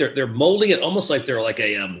almost like they're molding it, almost like they're like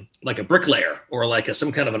a bricklayer or like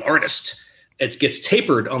some kind of an artist. It gets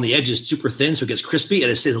tapered on the edges, super thin, so it gets crispy,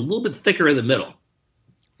 and it stays a little bit thicker in the middle.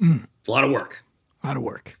 It's a lot of work.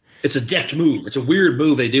 It's a deft move. It's a weird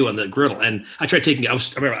move they do on the griddle. And I tried taking. I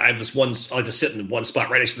remember I have this one. I like to sit in one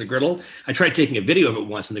spot right next to the griddle. I tried taking a video of it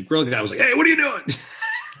once, and the grill guy was like, "Hey, what are you doing?"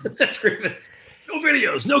 That's great. No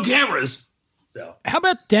videos, no cameras. So, how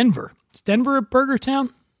about Denver? Is Denver a burger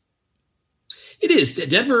town? It is.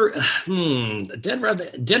 Denver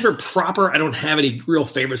proper, I don't have any real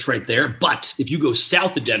favorites right there. But if you go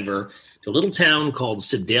south of Denver to a little town called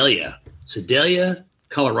Sedalia,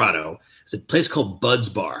 Colorado, it's a place called Bud's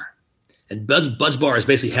Bar. And Bud's Bar is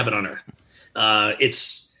basically heaven on earth.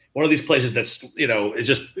 It's one of these places that's,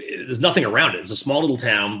 there's nothing around it. It's a small little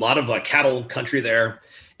town, a lot of cattle country there.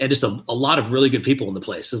 And just a lot of really good people in the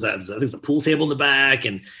place. There's a pool table in the back,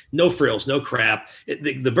 and no frills, no crap.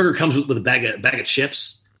 The burger comes with a bag of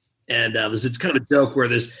chips, and there's kind of a joke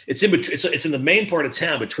where it's in the main part of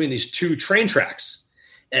town between these two train tracks,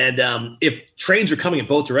 And if trains are coming in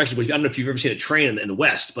both directions, I don't know if you've ever seen a train in the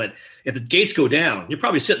West, but if the gates go down, you're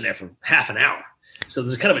probably sitting there for half an hour. So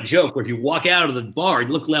there's kind of a joke where if you walk out of the bar, you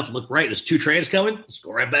look left and look right, there's 2 trains coming, just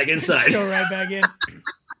go right back inside. Just go right back in.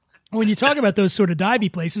 When you talk about those sort of divey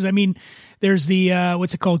places, I mean, there's the,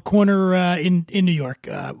 what's it called? Corner in New York,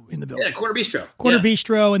 in the building. Yeah, Corner Bistro.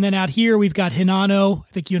 Bistro. And then out here, we've got Hinano.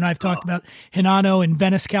 I think you and I have talked about Hinano in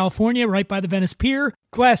Venice, California, right by the Venice Pier.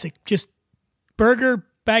 Classic. Just burger,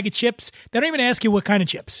 bag of chips. They don't even ask you what kind of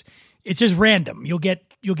chips. It's just random. You'll get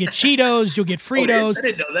Cheetos, you'll get Fritos. I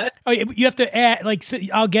didn't know that. Oh, you have to add, like,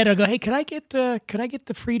 I'll go, hey, could I get the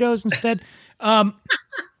Fritos instead? How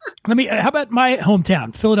about my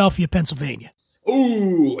hometown, Philadelphia, Pennsylvania?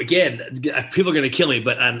 Ooh, again, people are going to kill me,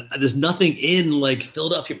 but there's nothing in like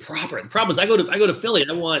Philadelphia proper. The problem is I go to Philly.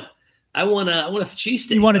 I want a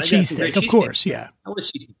cheesesteak. You want a cheesesteak, of course, yeah. I want a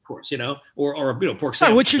cheesesteak, of course, or pork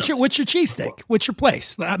sandwich. Right, what's your cheesesteak? What's your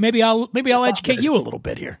place? Maybe I'll educate you a little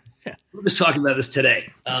bit here. Yeah. We're just talking about this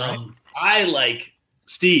today. I like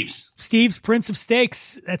Steve's. Steve's Prince of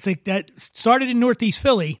Steaks. That started in Northeast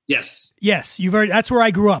Philly. Yes, you've heard. That's where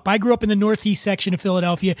I grew up. I grew up in the Northeast section of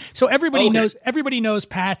Philadelphia, so everybody knows. Everybody knows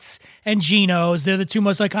Pat's and Geno's. They're the 2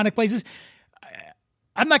 most iconic places.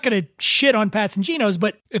 I'm not going to shit on Pat's and Geno's,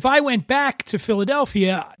 but if I went back to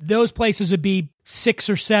Philadelphia, those places would be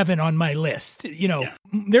 6 or 7 on my list.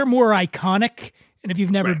 They're more iconic. And if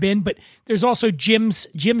you've never been, but there's also Jim's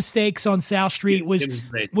Steaks on South Street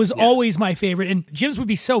was always my favorite. And Jim's would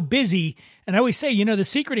be so busy. And I always say, the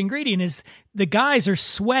secret ingredient is the guys are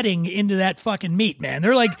sweating into that fucking meat, man.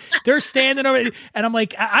 They're standing over it. And I'm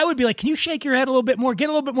like, I would be like, can you shake your head a little bit more? Get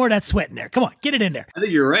a little bit more of that sweat in there. Come on, get it in there. I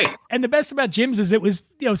think you're right. And the best about Jim's is it was,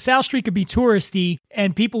 South Street could be touristy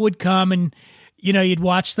and people would come and, you'd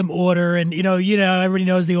watch them order and, everybody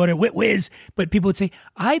knows the order, whiz. But people would say,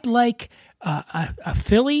 I'd like a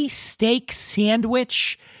Philly steak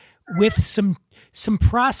sandwich with some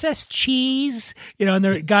processed cheese, and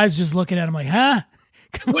the guys just looking at him like, huh?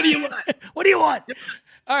 What do you want? What do you want?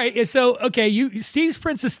 All right. So, okay. Steve's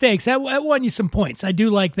Prince of Steaks, that won you some points. I do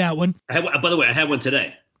like that one. By the way, I had one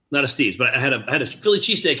today, not a Steve's, but I had a Philly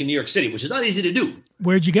cheesesteak in New York City, which is not easy to do.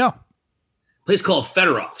 Where'd you go? A place called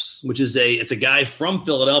Federoff's, which is it's a guy from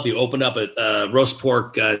Philadelphia who opened up a roast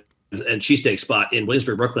pork, and cheesesteak spot in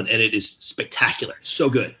Williamsburg, Brooklyn, and it is spectacular. So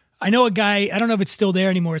good. I know a guy, I don't know if it's still there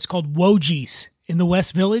anymore. It's called Wojie's in the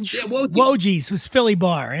West Village. Yeah, Wojie's was Philly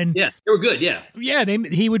bar. And yeah, they were good, yeah. Yeah,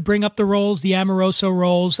 he would bring up the rolls, the Amoroso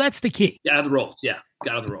rolls. That's the key. Yeah, the rolls. Yeah,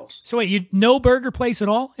 got on the rolls. So wait, no burger place at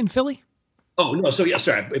all in Philly? Oh, no. So, yeah,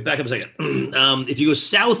 sorry. Back up a second. If you go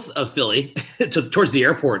south of Philly, towards the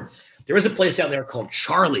airport, there is a place down there called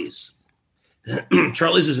Charlie's.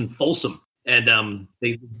 Charlie's is in Folsom. And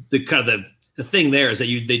the thing there is that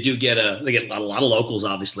they get a lot of locals.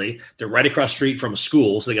 Obviously, they're right across the street from a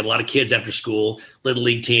school, so they get a lot of kids after school, little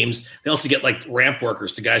league teams. They also get like ramp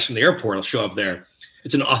workers. The guys from the airport will show up there.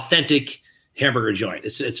 It's an authentic hamburger joint.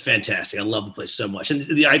 It's fantastic. I love the place so much. And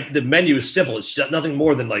the menu is simple. It's just nothing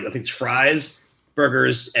more than I think it's fries,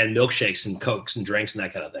 burgers, and milkshakes and Cokes and drinks and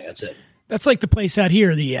that kind of thing. That's it. That's like the place out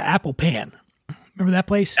here, the Apple Pan. Remember that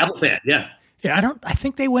place? Apple Pan, yeah. Yeah, I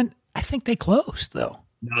think they closed, though.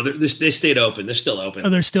 No, they stayed open. They're still open. Oh,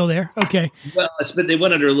 they're still there? Okay. Well, but they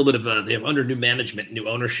went under a little bit of they have under new management, new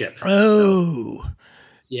ownership. Oh. So,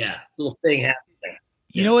 yeah, little thing happened there.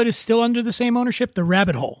 You know what is still under the same ownership? The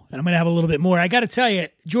Rabbit Hole. And I'm going to have a little bit more. I got to tell you,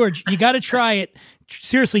 George, you got to try it.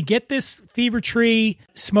 Seriously, get this Fever Tree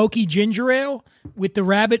Smoky Ginger Ale with the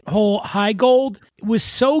Rabbit Hole High Gold. It was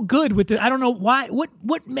so good with I don't know why.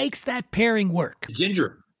 What makes that pairing work?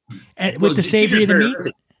 Ginger. With the savory of the meat?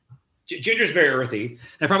 Earthy. Ginger's very earthy.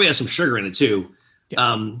 That probably has some sugar in it too. Yeah.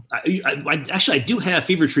 I do have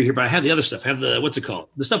Fever Tree here, but I have the other stuff. I have what's it called?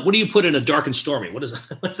 The stuff. What do you put in a Dark and Stormy? What's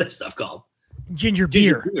that stuff called? Ginger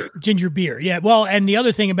beer. Ginger beer. Yeah. Well, and the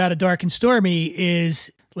other thing about a Dark and Stormy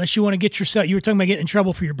is, unless you want to get yourself, you were talking about getting in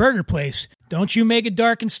trouble for your burger place. Don't you make a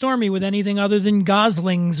Dark and Stormy with anything other than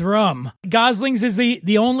Gosling's rum. Gosling's is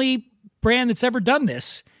the only brand that's ever done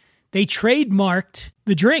this. They trademarked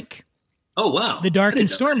the drink. Oh, wow. The Dark and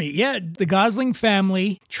Stormy. Yeah, the Gosling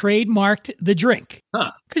family trademarked the drink.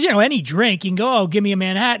 Huh. Because, any drink, you can go, give me a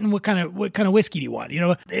Manhattan. What kind of whiskey do you want?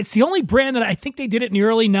 It's the only brand that I think they did it in the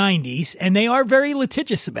early 90s, and they are very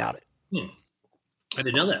litigious about it. I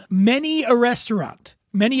didn't know that. Many a restaurant,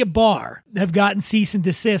 many a bar have gotten cease and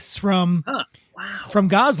desists from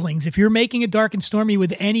Gosling's. If you're making a Dark and Stormy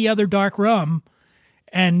with any other dark rum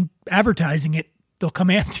and advertising it, they'll come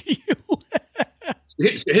after you.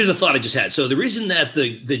 Here's a thought I just had. So the reason that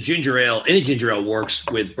the ginger ale, any ginger ale, works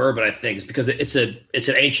with bourbon, I think, is because it's an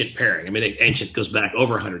ancient pairing. I mean, ancient goes back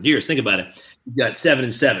over 100 years. Think about it. You've got 7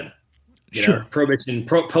 and 7. Sure. Prohibition,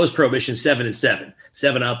 post-prohibition, 7 and 7.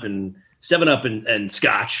 7 Up and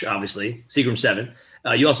Scotch, obviously. Seagram 7.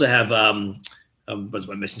 You also have what's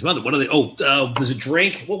my missing? Some other. What are they? There's a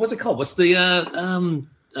drink. What was it called? What's the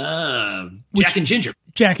Jack and Ginger?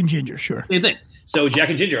 Jack and Ginger, sure. Same thing. So Jack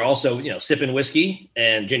and Ginger also, sipping whiskey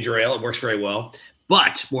and ginger ale, it works very well.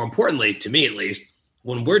 But more importantly, to me at least,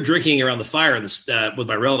 when we're drinking around the fire with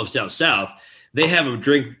my relatives down south, they have a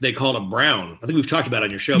drink they call a brown. I think we've talked about it on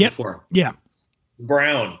your show before. Yeah.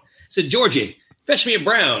 Brown. I said, Georgie, fetch me a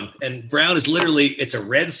brown. And brown is literally, it's a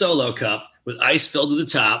red Solo cup with ice filled to the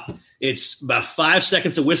top. It's about 5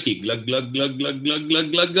 seconds of whiskey, glug, glug, glug, glug, glug,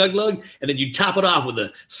 glug, glug, glug, glug. And then you top it off with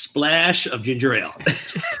a splash of ginger ale.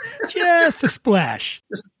 Just a splash.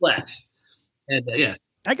 Just a splash. And yeah.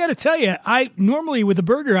 I got to tell you, I normally with a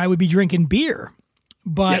burger, I would be drinking beer.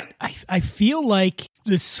 But I feel like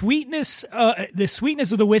the sweetness of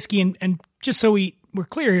the whiskey, and just so we're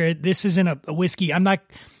clear here, this isn't a whiskey. I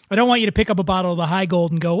don't want you to pick up a bottle of the High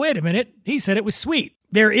Gold and go, wait a minute, he said it was sweet.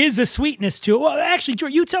 There is a sweetness to it. Well, actually,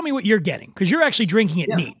 George, you tell me what you're getting, because you're actually drinking it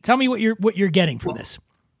neat. Tell me what you're getting from this.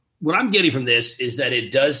 What I'm getting from this is that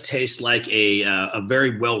it does taste like a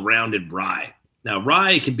very well-rounded rye. Now,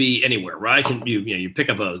 rye can be anywhere. Rye can you pick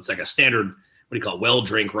up it's like a standard, what do you call it, well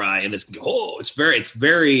drink rye, and it's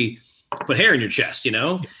very put hair in your chest.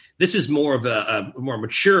 This is more of a more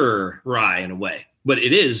mature rye in a way, but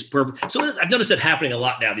it is perfect. So I've noticed that happening a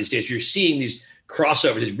lot now these days. You're seeing these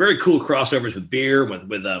crossovers, these very cool crossovers with beer,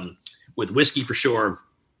 with whiskey for sure.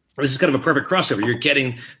 This is kind of a perfect crossover. You're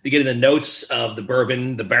getting the notes of the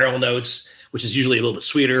bourbon, the barrel notes, which is usually a little bit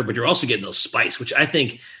sweeter, but you're also getting those spice, which I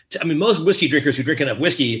think, most whiskey drinkers who drink enough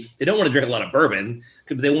whiskey, they don't want to drink a lot of bourbon.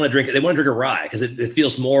 They want to drink a rye because it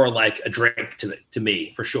feels more like a drink to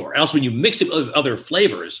me, for sure. Also, when you mix it with other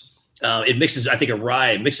flavors, it mixes. I think a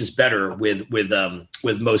rye mixes better with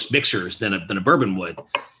most mixers than a bourbon would.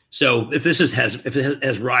 So if it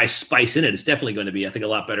has rye spice in it, it's definitely going to be, I think, a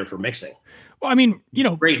lot better for mixing. Well, I mean,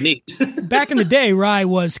 great neat. Back in the day, rye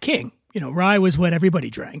was king. Rye was what everybody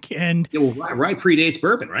drank, and rye predates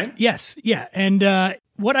bourbon, right? Yes, yeah. And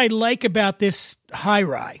what I like about this high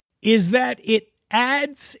rye is that it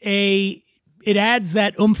adds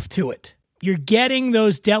that oomph to it. You're getting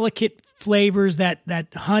those delicate flavors, that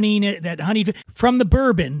honey from the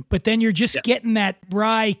bourbon, but then you're just getting that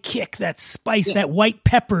rye kick, that spice, that white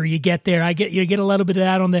pepper you get there. You get a little bit of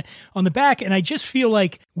that on the back, and I just feel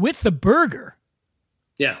like with the burger,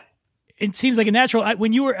 it seems like a natural. I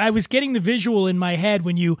was getting the visual in my head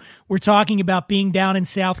when you were talking about being down in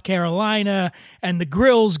South Carolina and the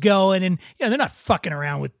grills going, and they're not fucking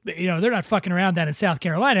around down in South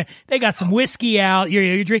Carolina. They got some whiskey out.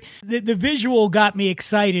 You drink. The visual got me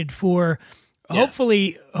excited for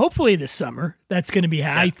hopefully this summer. That's going to be.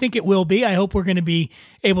 I think it will be. I hope we're going to be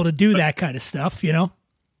able to do that kind of stuff.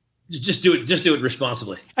 Just do it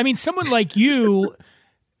responsibly. I mean, someone like you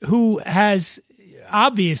who has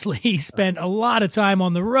obviously spent a lot of time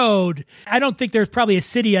on the road. I don't think there's probably a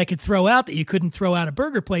city I could throw out that you couldn't throw out a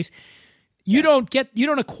burger place. You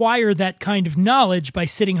don't acquire that kind of knowledge by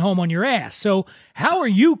sitting home on your ass. So how are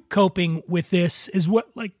you coping with this? Is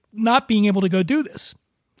what, like, not being able to go do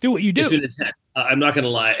what you do? It's been intense. I'm not going to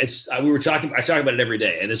lie. I talk about it every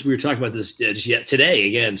day. And we were talking about this just yet today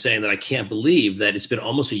again, saying that I can't believe that it's been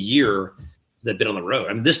almost a year that I've been on the road.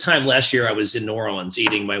 I mean, this time last year I was in New Orleans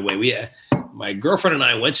eating my way. My girlfriend and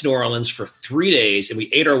I went to New Orleans for 3 days, and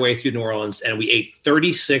we ate our way through New Orleans, and we ate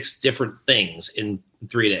 36 different things in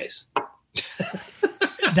 3 days.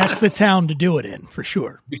 That's the town to do it in, for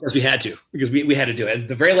sure. Because we had to. Because we had to do it. And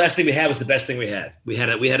the very last thing we had was the best thing we had. We had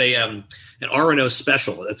an R&O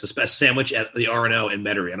special. It's a sandwich at the R&O in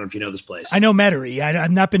Metairie. I don't know if you know this place. I know Metairie.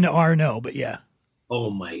 I've not been to R&O, but yeah.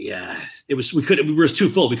 Oh my God! We were too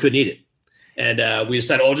full. We couldn't eat it. And we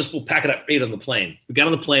decided, we'll pack it up, eat it on the plane. We got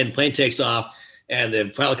on the plane takes off, and the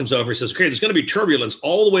pilot comes over and says, okay, there's going to be turbulence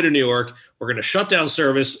all the way to New York. We're going to shut down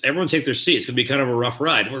service. Everyone take their seats. It's going to be kind of a rough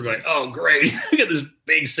ride. And we're going, oh, great. We got this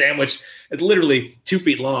big sandwich. It's literally 2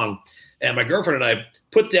 feet long. And my girlfriend and I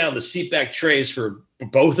put down the seat back trays for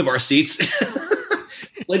both of our seats,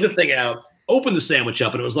 laid the thing out, opened the sandwich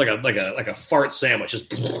up, and it was like a fart sandwich. Just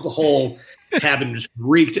the whole cabin just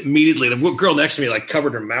reeked immediately. The girl next to me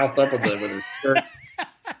covered her mouth up with her shirt.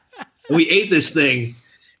 And we ate this thing,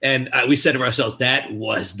 and we said to ourselves, that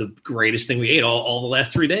was the greatest thing we ate all the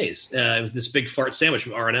last 3 days. It was this big fart sandwich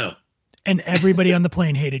from R&O. and everybody on the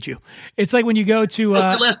plane hated you. It's like when you go to the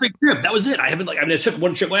last big trip. That was it. I took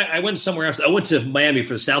one trip. I went somewhere else. I went to Miami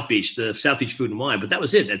for the South Beach Food and Wine, but that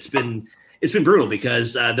was it. It's been brutal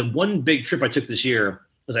because the one big trip I took this year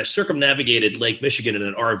was I circumnavigated Lake Michigan in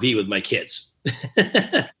an RV with my kids.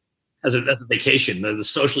 As a vacation, the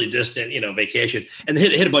socially distant, vacation, and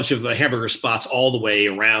hit a bunch of hamburger spots all the way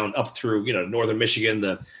around up through, northern Michigan,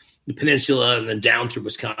 the peninsula, and then down through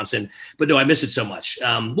Wisconsin. But no, I miss it so much.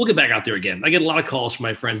 We'll get back out there again. I get a lot of calls from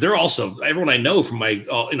my friends. They're also everyone I know from from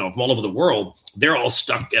all over the world. They're all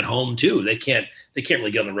stuck at home too. They can't really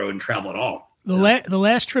get on the road and travel at all. The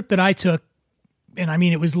last trip that I took, and I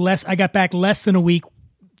mean it was less. I got back less than a week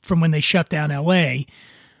from when they shut down LA,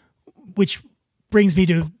 which brings me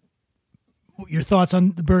to your thoughts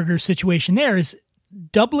on the burger situation there. Is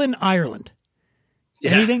Dublin, Ireland.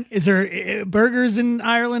 Yeah. Anything? Is there burgers in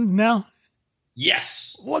Ireland? No?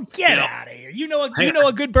 Yes. Well, get out of here. You know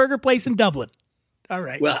a good burger place in Dublin. All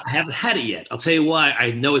right. Well, I haven't had it yet. I'll tell you why.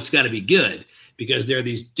 I know it's got to be good because there are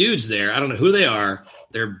these dudes there. I don't know who they are.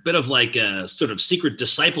 They're a bit of like sort of secret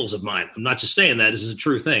disciples of mine. I'm not just saying that. This is a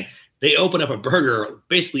true thing. They open up a burger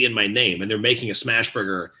basically in my name, and they're making a smash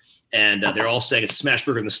burger. And they're all saying it's smash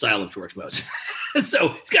burger in the style of George Moses.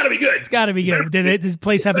 So it's got to be good. It's got to be good. Does this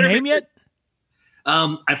place have a name yet?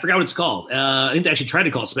 I forgot what it's called. I think they actually tried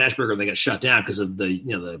to call it Smash Burger and they got shut down because of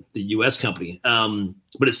the U.S. company.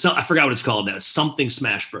 But I forgot what it's called now. It's something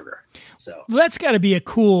Smash Burger. So that's got to be a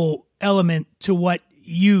cool element to what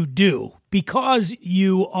you do because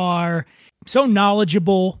you are so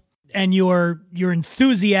knowledgeable. And your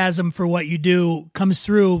enthusiasm for what you do comes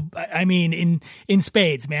through. I mean, in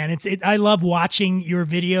spades, man. I love watching your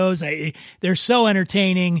videos. They're so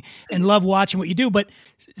entertaining, and love watching what you do. But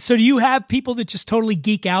so, do you have people that just totally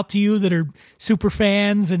geek out to you that are super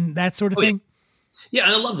fans and that sort of thing? Yeah,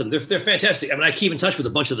 and I love them. They're fantastic. I mean, I keep in touch with a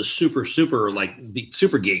bunch of the super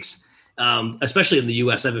geeks, especially in the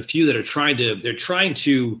U.S. I have a few that are trying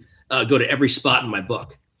to go to every spot in my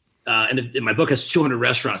book. And my book has 200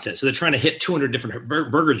 restaurants in it. So they're trying to hit 200 different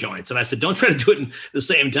burger joints. And I said, don't try to do it at the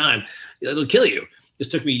same time. It'll kill you. This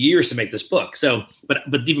took me years to make this book. So, but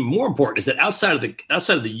even more important is that outside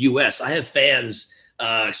of the US, I have fans,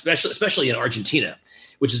 especially in Argentina,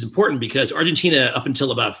 which is important because Argentina up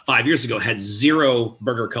until about 5 years ago had zero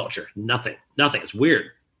burger culture. Nothing. It's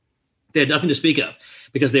weird. They had nothing to speak of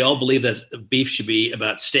because they all believe that beef should be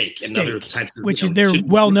about steak and other types of, which is they're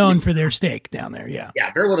well known for their steak down there. Yeah.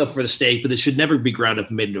 Yeah. Very well known for the steak, but it should never be ground up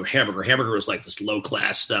and made into a hamburger. Hamburger is like this low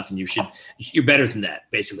class stuff and you're better than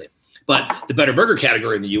that basically. But the better burger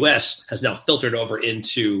category in the US has now filtered over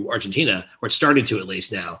into Argentina, or it's starting to at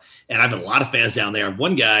least now. And I have a lot of fans down there. I have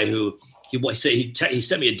one guy who he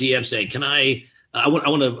sent me a DM saying, can I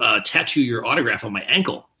want to tattoo your autograph on my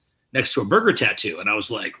ankle next to a burger tattoo. And I was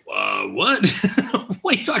like, what?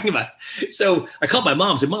 What are you talking about? So I called my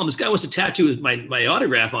mom and said, Mom, this guy wants to tattoo my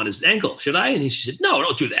autograph on his ankle. Should I? And she said, no,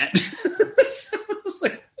 don't do that. So I was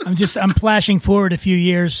like, I'm flashing forward a few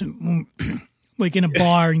years, like in a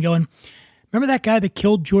bar and going, remember that guy that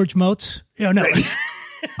killed George Motz? Oh, no.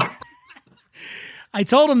 I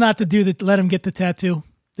told him not to let him get the tattoo.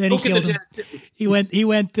 Then he killed him. He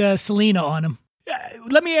went Selena on him.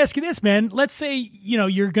 Let me ask you this, man. Let's say,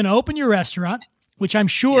 you're going to open your restaurant, which I'm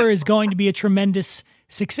sure is going to be a tremendous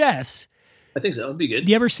success. I think so. It'd be good.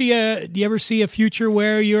 Do you ever see a future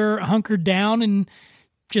where you're hunkered down and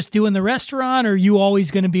just doing the restaurant, or are you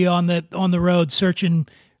always going to be on the road searching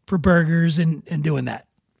for burgers and doing that?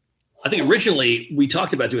 I think originally we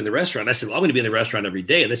talked about doing the restaurant. I said, well, I'm going to be in the restaurant every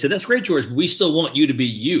day. And they said, that's great, George. But we still want you to be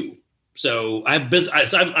you. So I'm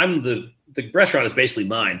the restaurant is basically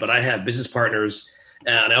mine, but I have business partners,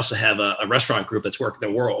 and I also have a restaurant group that's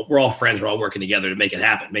working. We're all friends. We're all working together to make it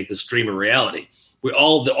happen, make this dream a reality.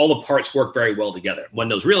 All the parts work very well together. One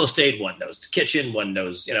knows real estate, one knows the kitchen, one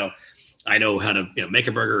knows, I know how to make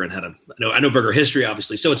a burger and I know burger history,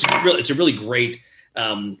 obviously. So it's a really great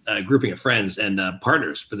grouping of friends and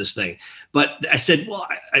partners for this thing. But I said, well,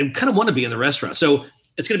 I kind of want to be in the restaurant. So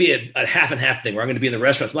it's going to be a half and half thing where I'm going to be in the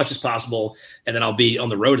restaurant as much as possible, and then I'll be on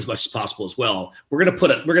the road as much as possible as well. We're going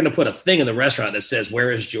to put a thing in the restaurant that says,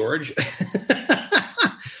 "Where is George?"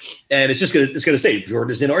 And it's going to say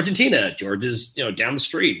George is in Argentina. George is down the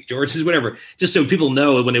street. George is whatever. Just so people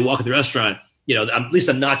know when they walk in the restaurant, at least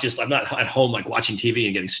I'm not at home like watching TV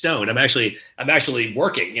and getting stoned. I'm actually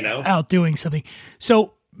working. Out doing something.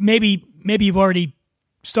 So maybe you've already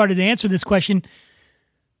started to answer this question.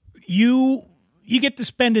 You get to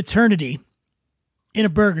spend eternity in a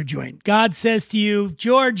burger joint. God says to you,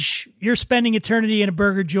 George, you're spending eternity in a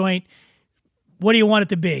burger joint. What do you want it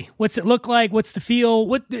to be? What's it look like? What's the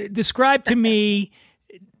feel? Describe to me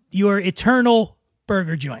your eternal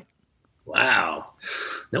burger joint? Wow.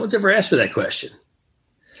 No one's ever asked me that question.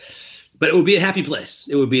 But it would be a happy place.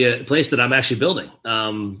 It would be a place that I'm actually building.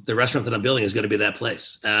 The restaurant that I'm building is going to be that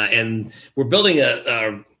place. And we're building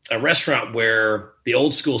a restaurant where the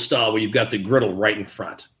old school style, where you've got the griddle right in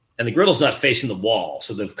front. And the griddle's not facing the wall,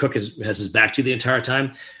 so the cook has his back to you the entire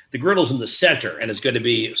time. The griddle's in the center, and it's going to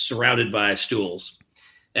be surrounded by stools.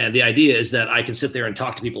 And the idea is that I can sit there and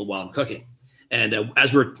talk to people while I'm cooking. And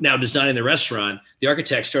as we're now designing the restaurant, the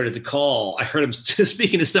architect started to call. I heard him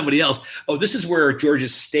speaking to somebody else. Oh, this is where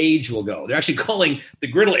George's stage will go. They're actually calling the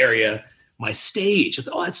griddle area my stage. I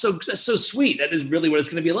thought, oh, that's so sweet. That is really what it's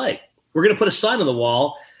going to be like. We're going to put a sign on the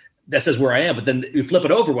wall that says where I am, but then you flip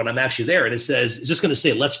it over when I'm actually there, and it says, it's just going to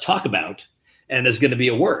say, let's talk about, and there's going to be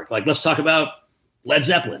a word. Like, let's talk about Led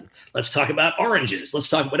Zeppelin. Let's talk about oranges. Let's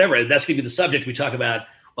talk whatever. That's going to be the subject we talk about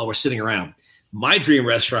while we're sitting around. My dream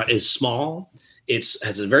restaurant is small. It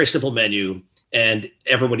has a very simple menu, and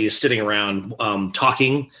everybody is sitting around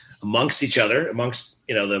talking amongst each other,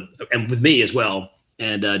 and with me as well,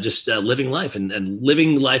 and just living life and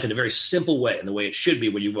living life in a very simple way, in the way it should be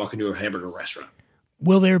when you walk into a hamburger restaurant.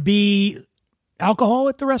 Will there be alcohol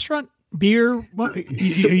at the restaurant? Beer?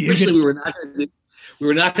 Originally, we were not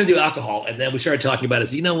going to do alcohol, and then we started talking about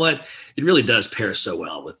it. You know what? It really does pair so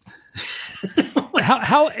well with.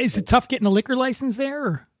 How is it tough getting a liquor license there?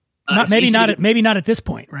 Or? Maybe not at this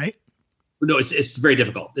point, right? No, it's very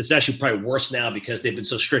difficult. It's actually probably worse now because they've been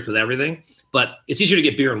so strict with everything. But it's easier to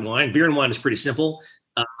get beer and wine. Beer and wine is pretty simple.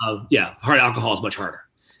 Hard alcohol is much harder.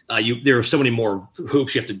 There are so many more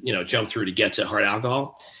hoops you have to jump through to get to hard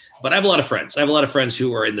alcohol. But I have a lot of friends. I have a lot of friends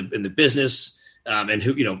who are in the business, and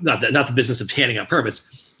who not the business of handing out permits.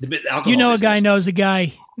 The alcohol. A guy knows a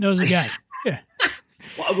guy knows a guy. Yeah.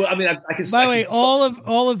 Well, I mean, I can. By the way,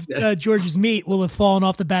 all of George's meat will have fallen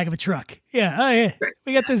off the back of a truck. Yeah, oh yeah,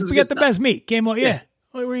 we got this. We got the best meat. Came on, yeah.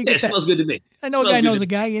 Where you get it smells good to me. I know a guy knows a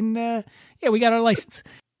guy, and we got our license.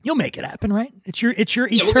 You'll make it happen, right? It's your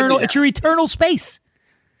eternal space.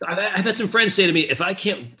 I've had some friends say to me, if I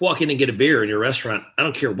can't walk in and get a beer in your restaurant, I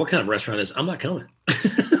don't care what kind of restaurant it is, I'm not coming.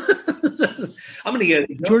 I'm going to get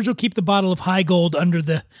it. George will keep the bottle of High Gold under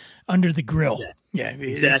the grill. Yeah,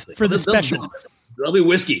 exactly. For the special. There'll be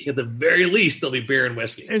whiskey. At the very least, there'll be beer and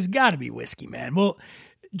whiskey. There's got to be whiskey, man. Well,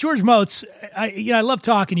 George Motz, I love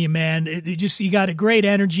talking to you, man. You got a great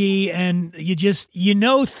energy, and you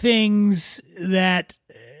know things that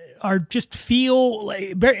are just feel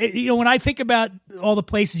like, when I think about all the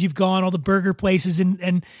places you've gone, all the burger places,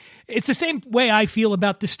 and it's the same way I feel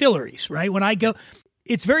about distilleries, right? When I go,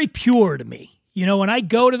 it's very pure to me. When I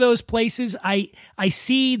go to those places, I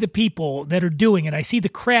see the people that are doing it. I see the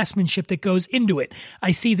craftsmanship that goes into it.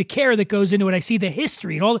 I see the care that goes into it. I see the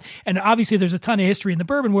history and all. And obviously, there's a ton of history in the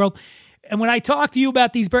bourbon world. And when I talk to you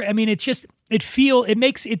about these,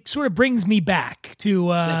 it sort of brings me back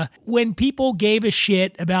to when people gave a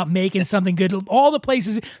shit about making something good. All the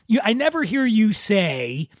places I never hear you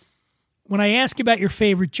say. When I ask about your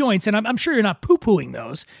favorite joints, and I'm sure you're not poo-pooing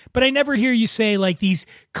those, but I never hear you say like these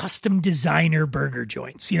custom designer burger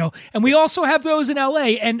joints, and we also have those in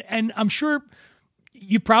LA, and I'm sure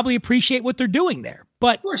you probably appreciate what they're doing there.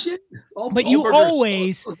 But of course, yeah.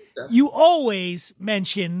 You always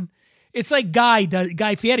mention, it's like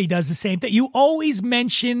Guy Fieri does the same thing. You always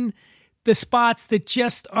mention the spots that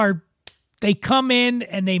just are. They come in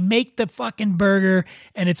and they make the fucking burger,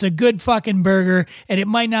 and it's a good fucking burger, and it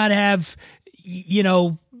might not have,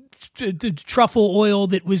 the truffle oil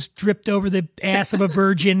that was dripped over the ass of a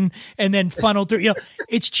virgin and then funneled through.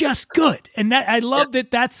 It's just good, and that I love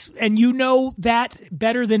that. And that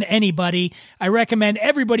better than anybody. I recommend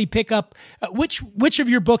everybody pick up. Which of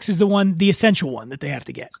your books is the essential one that they have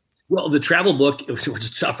to get? Well, the travel book, which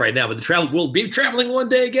is tough right now, but we'll be traveling one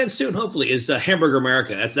day again soon, hopefully, is Hamburger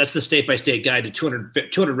America. That's the state-by-state guide to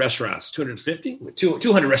 200 restaurants. 250?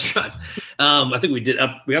 200 restaurants. I think we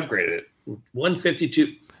upgraded it. 150,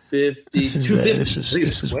 250, this 250.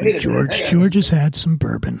 This is where George has had some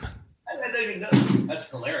bourbon. I don't even know. That's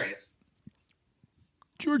hilarious.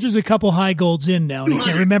 George is a couple High Golds in now, and he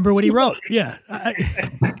can't remember what he wrote. Yeah.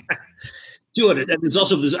 200. And there's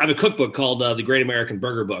also I have a cookbook called The Great American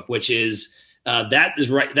Burger Book, which is that is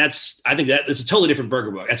right. I think that it's a totally different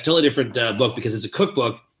burger book. That's a totally different book because it's a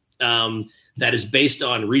cookbook that is based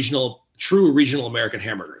on true regional American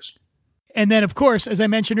hamburgers. And then, of course, as I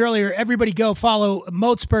mentioned earlier, everybody go follow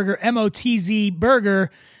Motz Burger, MOTZ Burger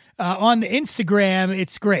on the Instagram.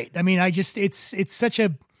 It's great. I mean, it's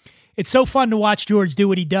so fun to watch George do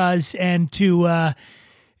what he does and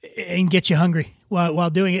get you hungry while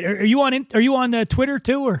doing it. Are you on Twitter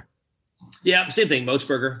too, or? Yeah, same thing.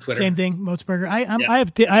 Motzberger, Twitter. Same thing, Motzberger.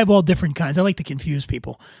 I have all different kinds. I like to confuse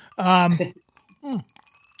people.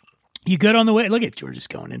 You good on the way? Look at George is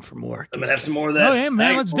going in for more. I'm gonna have some more of that. Oh yeah,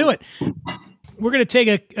 man, let's do it. We're gonna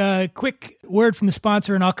take a quick word from the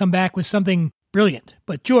sponsor, and I'll come back with something brilliant.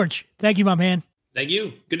 But George, thank you, my man. Thank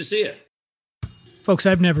you. Good to see you. Folks,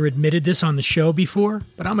 I've never admitted this on the show before,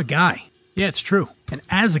 but I'm a guy. Yeah, it's true. And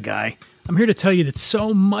as a guy, I'm here to tell you that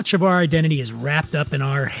so much of our identity is wrapped up in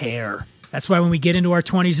our hair. That's why when we get into our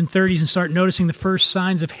 20s and 30s and start noticing the first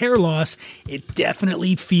signs of hair loss, it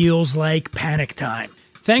definitely feels like panic time.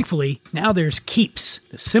 Thankfully, now there's Keeps,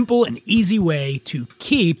 the simple and easy way to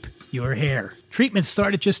keep your hair. Treatments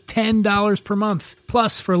start at just $10 per month.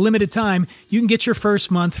 Plus, for a limited time, you can get your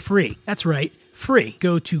first month free. That's right, free.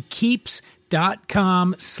 Go to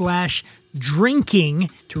keeps.com/drinking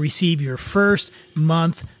to receive your first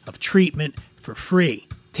month of treatment for free.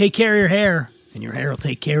 Take care of your hair, and your hair will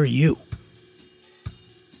take care of you.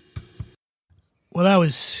 Well, that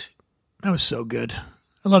was so good.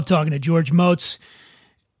 I love talking to George Motz.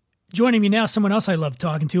 Joining me now, someone else I love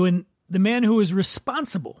talking to, and the man who is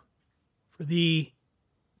responsible for the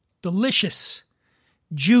delicious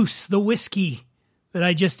juice, the whiskey that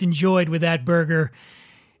I just enjoyed with that burger.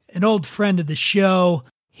 An old friend of the show.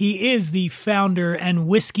 He is the founder and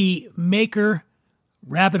whiskey maker,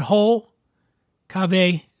 Rabbit Hole,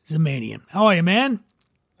 Kaveh Zamanian. How are you, man?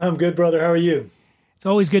 I'm good, brother. How are you? It's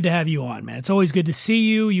always good to have you on, man. It's always good to see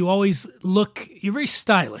you. You're very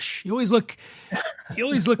stylish. You always look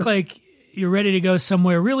like you're ready to go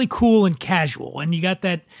somewhere really cool and casual. And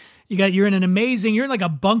you're in like a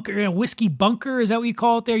bunker, a whiskey bunker. Is that what you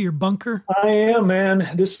call it there? Your bunker? I am, man.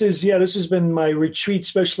 This has been my retreat,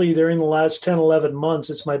 especially during the last 10, 11 months.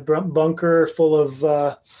 It's my bunker full of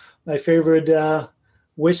my favorite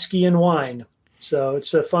whiskey and wine. So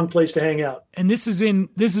it's a fun place to hang out. And this is in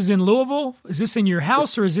Louisville? Is this in your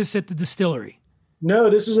house or is this at the distillery? No,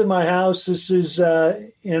 this is in my house. This is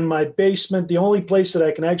in my basement, the only place that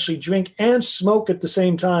I can actually drink and smoke at the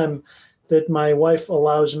same time that my wife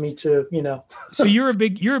allows me to, So you're a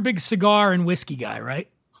big cigar and whiskey guy, right?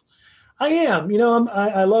 I am.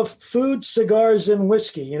 I love food, cigars, and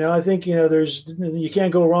whiskey. I think, you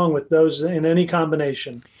can't go wrong with those in any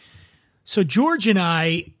combination. So George and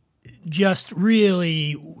I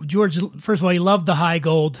George, first of all, he loved the High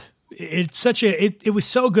Gold. It was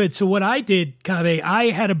so good. So what I did, Kaveh, I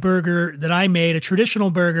had a burger that I made, a traditional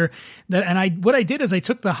burger what I did is I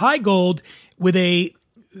took the High Gold with a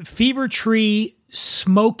Fever Tree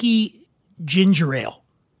smoky ginger ale.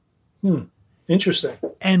 Interesting.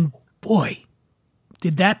 And boy,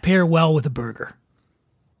 did that pair well with a burger.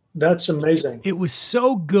 That's amazing. It was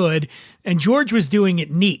so good. And George was doing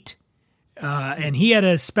it neat. And he had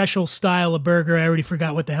a special style of burger. I already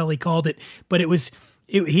forgot what the hell he called it, but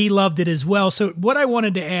he loved it as well. So what I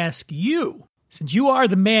wanted to ask you, since you are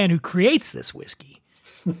the man who creates this whiskey,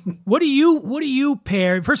 what do you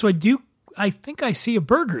pair? First of all, I think I see a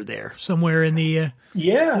burger there somewhere in the,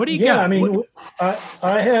 yeah. What do you got? I mean,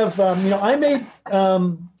 I have, I made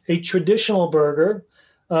a traditional burger,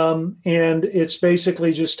 and it's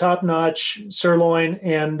basically just top-notch sirloin,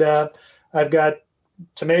 and I've got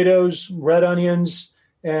tomatoes, red onions,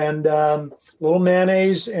 and little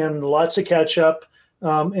mayonnaise and lots of ketchup,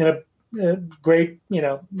 and a great,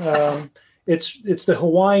 it's the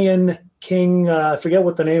Hawaiian King, I forget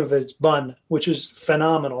what the name of it is, bun, which is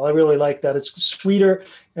phenomenal. I really like that. It's sweeter,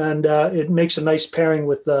 and it makes a nice pairing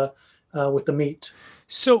with the meat.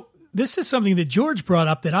 So this is something that George brought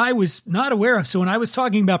up that I was not aware of. So when I was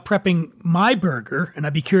talking about prepping my burger, and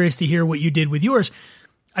I'd be curious to hear what you did with yours,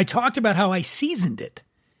 I talked about how I seasoned it.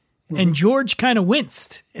 And George kind of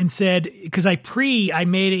winced and said, because I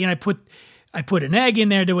made it and I put an egg in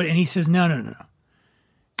there to it. And he says, no.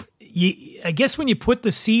 I guess when you put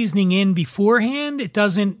the seasoning in beforehand, it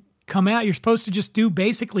doesn't come out. You're supposed to just do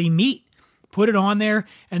basically meat, put it on there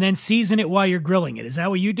and then season it while you're grilling it. Is that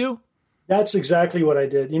what you do? That's exactly what I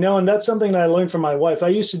did, and that's something that I learned from my wife. I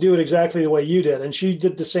used to do it exactly the way you did. And she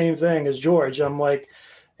did the same thing as George. I'm like,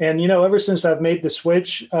 and, ever since I've made the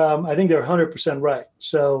switch, I think they're 100% right.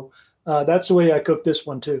 So that's the way I cook this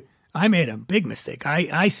one, too. I made a big mistake.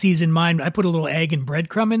 I seasoned mine. I put a little egg and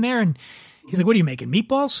breadcrumb in there. And he's like, what are you making,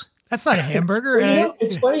 meatballs? That's not a hamburger. Well,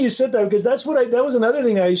 it's funny you said that because that was another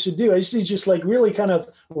thing I used to do. I used to just like really kind of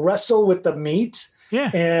wrestle with the meat. Yeah.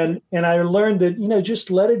 And I learned that, just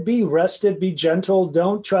let it be, rest it, be gentle.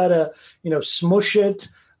 Don't try to, smush it.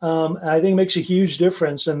 I think it makes a huge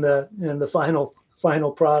difference in the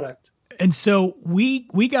final product. And so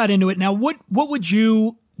we got into it. Now, what would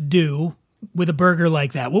you do with a burger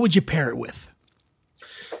like that? What would you pair it with?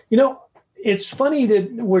 It's funny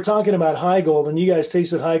that we're talking about High Gold and you guys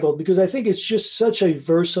tasted High Gold because I think it's just such a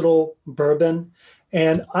versatile bourbon.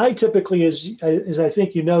 And I typically, as I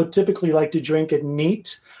think you know, typically like to drink it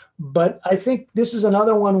neat. But I think this is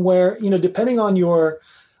another one where, depending on your,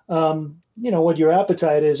 what your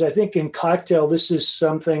appetite is, I think in cocktail, this is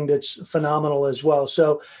something that's phenomenal as well.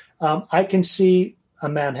 So I can see a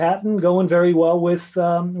Manhattan going very well with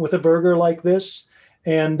a burger like this.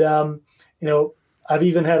 And, I've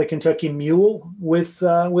even had a Kentucky Mule with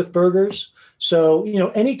burgers. So,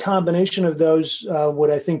 any combination of those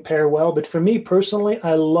would, I think, pair well. But for me personally,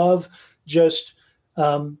 I love just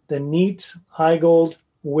the neat High Gold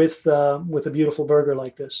with a beautiful burger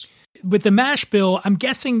like this. With the mash bill, I'm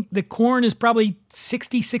guessing the corn is probably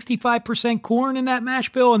 65% corn in that mash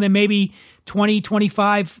bill, and then maybe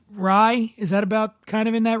 25 rye. Is that about kind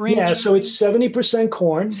of in that range? Yeah, so it's 70%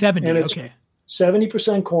 corn. 70, and it's okay.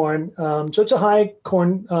 70% corn. So it's a high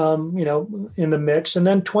corn, in the mix, and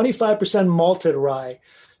then 25% malted rye.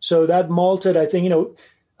 So that malted, I think,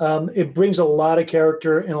 it brings a lot of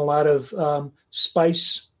character and a lot of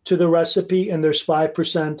spice to the recipe, and there's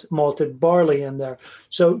 5% malted barley in there.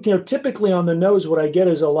 So, typically on the nose, what I get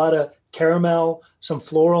is a lot of caramel, some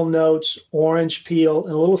floral notes, orange peel,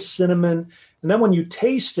 and a little cinnamon. And then when you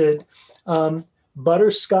taste it,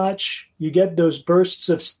 butterscotch, you get those bursts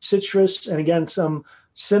of citrus, and again, some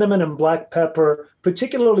cinnamon and black pepper.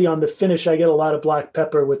 Particularly on the finish, I get a lot of black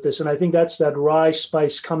pepper with this. And I think that's that rye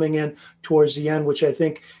spice coming in towards the end, which I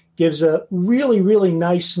think gives a really, really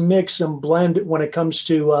nice mix and blend when it comes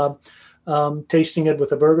to tasting it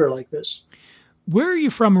with a burger like this. Where are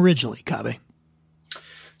you from originally, Kaveh?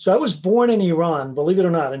 So I was born in Iran, believe it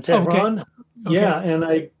or not, in Tehran. Oh, okay. Yeah, and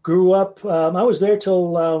I grew up, I was there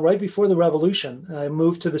till right before the revolution. I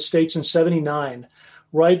moved to the States in 79,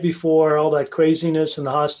 right before all that craziness and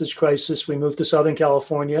the hostage crisis. We moved to Southern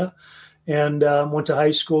California and went to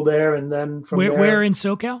high school there. And then from there. Where in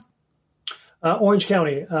SoCal? Orange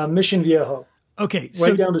County, Mission Viejo. Okay.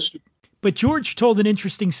 Right down the street. But George told an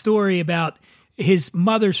interesting story about his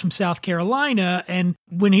mother's from South Carolina. And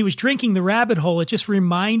when he was drinking the Rabbit Hole, it just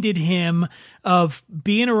reminded him of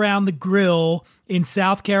being around the grill in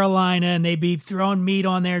South Carolina, and they'd be throwing meat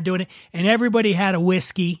on there, doing it. And everybody had a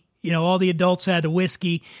whiskey. All the adults had a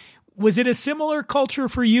whiskey. Was it a similar culture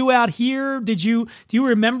for you out here? Do you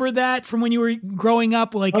remember that from when you were growing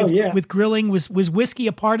up? With grilling, was whiskey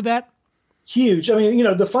a part of that? Huge. I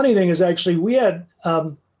mean, the funny thing is actually we had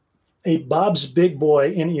a Bob's Big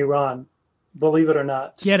Boy in Iran, believe it or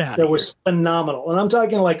not. Get out. That was phenomenal. And I'm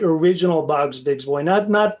talking like original Bob's Big Boy, not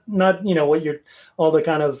what you're all the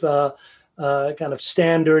kind of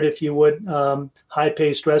standard, if you would,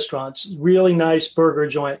 high-paced restaurants. Really nice burger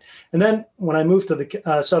joint. And then when I moved to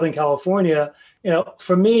the Southern California,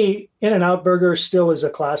 for me, In-N-Out Burger still is a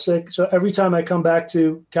classic. So every time I come back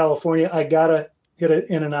to California, I gotta get an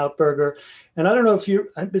In-N-Out Burger. And I don't know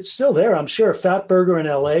if it's still there, I'm sure. Fat Burger in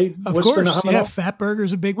LA. Of course, phenomenal. Yeah, Fat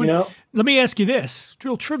Burger's a big one. Let me ask you this,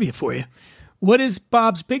 real trivia for you. What is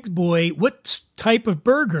Bob's Big Boy? What type of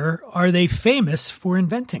burger are they famous for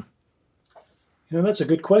inventing? That's a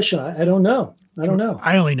good question. I don't know.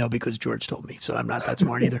 I only know because George told me, so I'm not that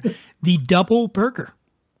smart either. The double burger.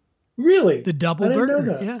 Really? The double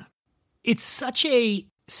burger, yeah. It's such a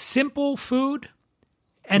simple food,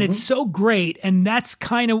 and it's so great, and that's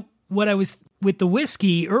kind of what I was with the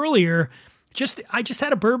whiskey earlier. I just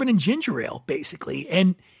had a bourbon and ginger ale, basically,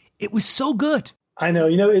 and it was so good. I know.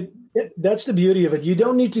 That's the beauty of it. You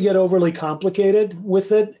don't need to get overly complicated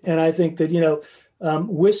with it, and I think that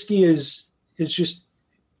whiskey is just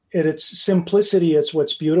at its simplicity. It's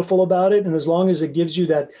what's beautiful about it, and as long as it gives you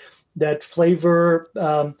that flavor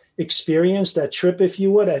experience, that trip, if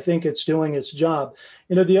you would, I think it's doing its job.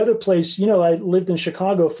 The other place, I lived in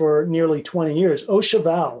Chicago for nearly 20 years. Au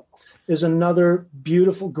Cheval is another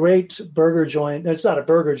beautiful, great burger joint. It's not a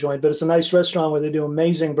burger joint, but it's a nice restaurant where they do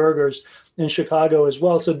amazing burgers in Chicago as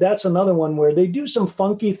well. So that's another one where they do some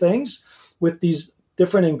funky things with these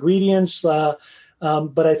different ingredients. But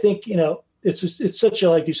I think, it's such a,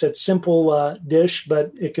 like you said, simple dish,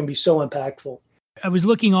 but it can be so impactful. I was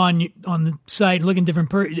looking on the site, looking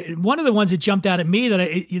different. One of the ones that jumped out at me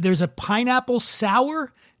there's a pineapple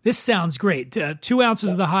sour. This sounds great. 2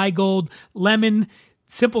 ounces of the High Gold, lemon,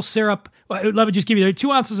 simple syrup. Let me just give you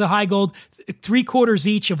 2 ounces of High Gold, 3/4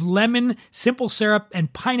 each of lemon, simple syrup,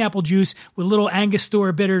 and pineapple juice with little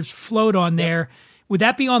Angostura bitters float on there. Would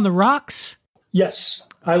that be on the rocks? Yes,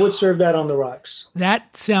 I would serve that on the rocks.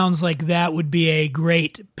 That sounds like that would be a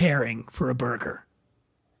great pairing for a burger.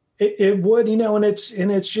 It would, and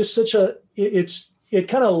it's just such it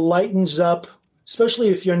kind of lightens up especially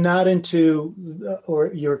if you're not into,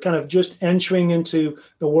 or you're kind of just entering into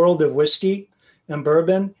the world of whiskey and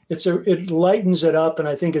bourbon, it lightens it up, and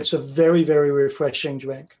I think it's a very, very refreshing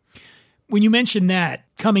drink. When you mentioned that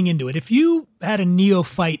coming into it, if you had a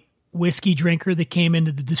neophyte whiskey drinker that came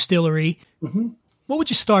into the distillery, what would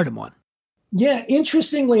you start them on? Yeah,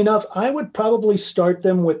 interestingly enough, I would probably start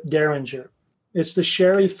them with Derringer. It's the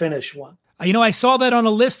sherry finish one. I saw that on a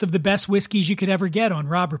list of the best whiskeys you could ever get on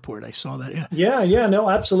Robb Report. I saw that. Yeah, no,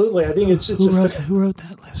 absolutely. I think it's who wrote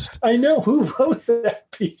that list? I know who wrote that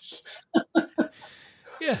piece.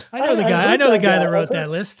 Yeah, I know the guy. I know the guy that wrote that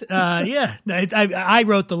list. I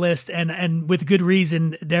wrote the list, and with good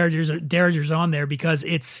reason. Derringer's on there because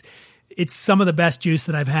it's some of the best juice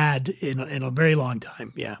that I've had in a very long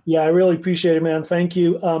time. Yeah. Yeah, I really appreciate it, man. Thank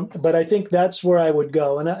you. But I think that's where I would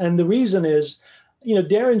go, and the reason is,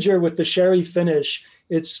 Derringer with the sherry finish,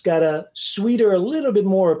 it's got a sweeter, a little bit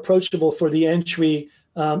more approachable for the entry.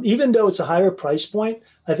 Even though it's a higher price point,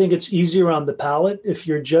 I think it's easier on the palate if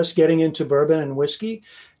you're just getting into bourbon and whiskey.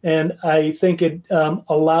 And I think it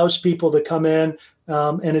allows people to come in,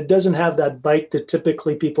 and it doesn't have that bite that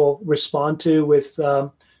typically people respond to with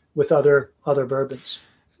other bourbons.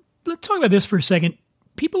 Let's talk about this for a second.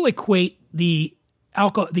 People equate the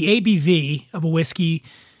alcohol, the ABV of a whiskey,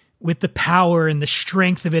 with the power and the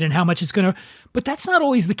strength of it and how much it's going to, but that's not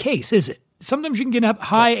always the case, is it? Sometimes you can get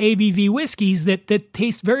high ABV whiskeys that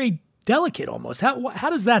taste very delicate almost. How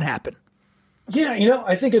does that happen? Yeah,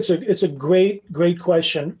 I think it's a great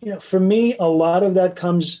question. For me, a lot of that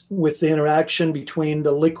comes with the interaction between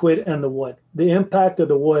the liquid and the wood. The impact of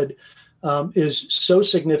the wood is so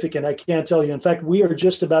significant. I can't tell you. In fact, we are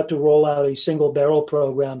just about to roll out a single barrel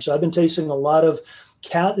program. So I've been tasting a lot of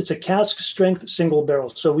it's a cask strength single barrel.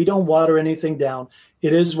 So we don't water anything down.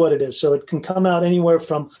 It is what it is. So it can come out anywhere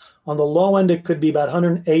from, on the low end, it could be about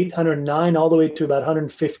 108, 109, all the way to about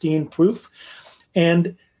 115 proof.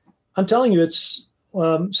 And I'm telling you, it's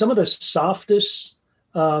some of the softest,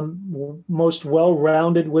 most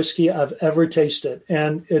well-rounded whiskey I've ever tasted.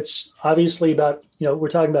 And it's obviously about, we're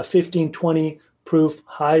talking about 15, 20 proof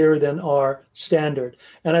higher than our standard.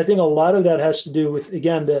 And I think a lot of that has to do with,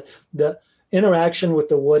 again, the interaction with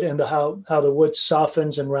the wood and how the wood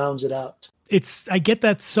softens and rounds it out. I get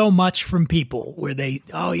that so much from people where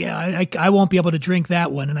I won't be able to drink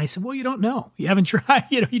that one. And I said, well, you don't know. You haven't tried,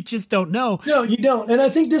 you just don't know. No, you don't. And I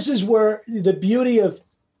think this is where the beauty of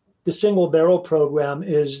the single barrel program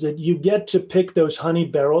is that you get to pick those honey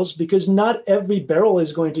barrels, because not every barrel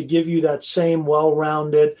is going to give you that same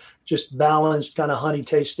well-rounded, just balanced kind of honey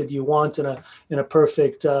taste that you want in a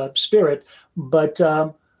perfect spirit.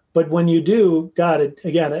 But when you do,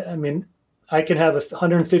 I can have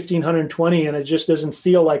 115, 120, and it just doesn't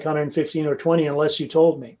feel like 115 or 20 unless you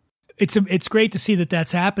told me. It's great to see that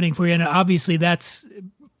that's happening for you. And obviously that's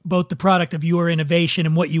both the product of your innovation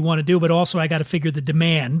and what you want to do, but also I got to figure the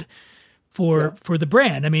demand for the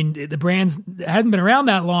brand. I mean, the brand's hadn't been around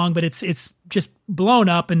that long, but it's just blown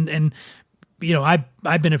up. And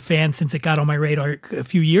I've been a fan since it got on my radar a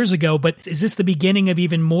few years ago, but is this the beginning of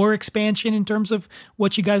even more expansion in terms of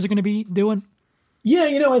what you guys are going to be doing? Yeah,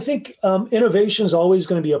 I think innovation is always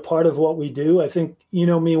going to be a part of what we do. I think you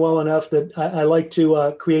know me well enough that I like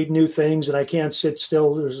to create new things, and I can't sit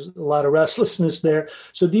still. There's a lot of restlessness there.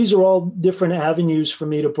 So these are all different avenues for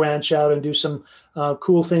me to branch out and do some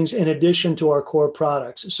cool things in addition to our core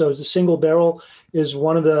products. So the single barrel is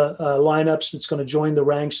one of the lineups that's going to join the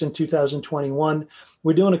ranks in 2021.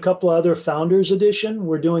 We're doing a couple of other Founders Edition.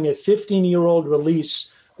 We're doing a 15-year-old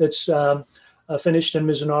release that's finished in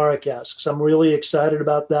Mizunara casks. I'm really excited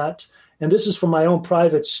about that. And this is from my own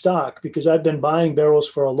private stock, because I've been buying barrels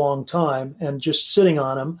for a long time and just sitting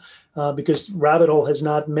on them because Rabbit Hole has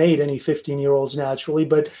not made any 15-year-olds naturally.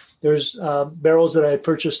 But there's barrels that I had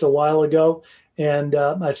purchased a while ago. And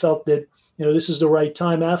I felt that, this is the right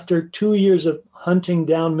time. After 2 years of hunting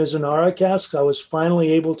down Mizunara casks, I was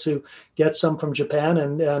finally able to get some from Japan.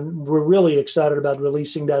 And we're really excited about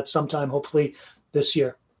releasing that sometime, hopefully this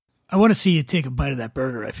year. I want to see you take a bite of that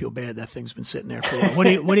burger. I feel bad that thing's been sitting there for a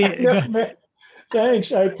while. What do you? Man,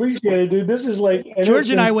 thanks, I appreciate it, dude. This is like George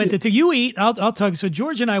and I went to you eat. I'll talk. So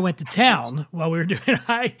George and I went to town while we were doing.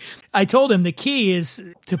 I told him the key is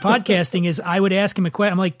to podcasting is I would ask him a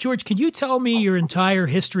question. I'm like, George, can you tell me your entire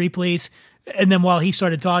history, please? And then while he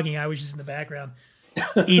started talking, I was just in the background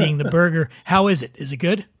eating the burger. How is it? Is it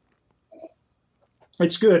good?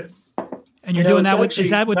 It's good. And you're doing that with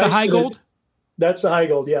is that with nice the high gold? That's the high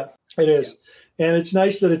gold, yeah. It is. And it's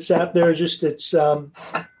nice that it's sat there. That's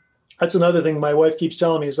another thing my wife keeps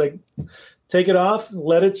telling me. It's like, take it off,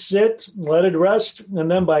 let it sit, let it rest, and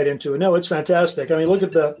then bite into it. No, it's fantastic. I mean, look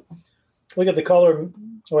at Look at the color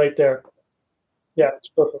right there. Yeah, it's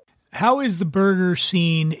perfect. How is the burger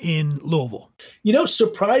scene in Louisville?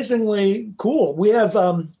 Surprisingly cool. We have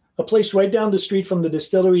a place right down the street from the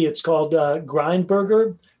distillery. It's called Grind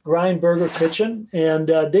Burger Kitchen. And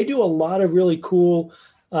they do a lot of really cool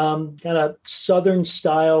kind of Southern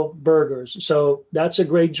style burgers. So that's a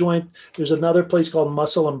great joint. There's another place called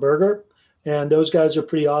Muscle and Burger, and those guys are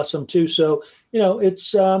pretty awesome too. So,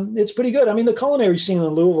 it's pretty good. I mean, the culinary scene in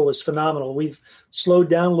Louisville is phenomenal. We've slowed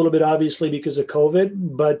down a little bit, obviously, because of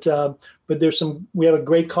COVID, but we have a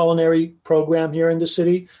great culinary program here in the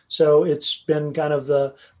city. So it's been kind of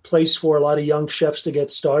the place for a lot of young chefs to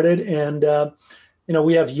get started. And,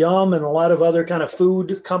 we have Yum and a lot of other kind of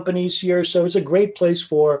food companies here. So it's a great place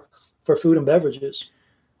for food and beverages.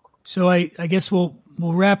 So I guess we'll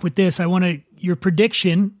wrap with this. I want your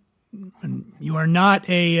prediction. And you are not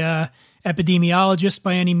a epidemiologist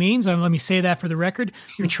by any means. Let me say that for the record.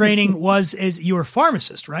 Your training was as you were a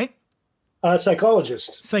pharmacist, right?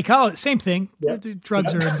 Psychologist. Same thing. Yeah.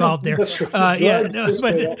 Drugs are involved there.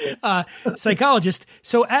 Psychologist.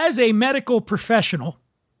 So as a medical professional,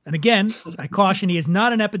 and again, I caution, he is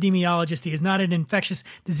not an epidemiologist. He is not an infectious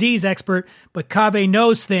disease expert, but Kaveh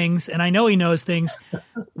knows things, and I know he knows things.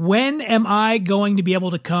 When am I going to be able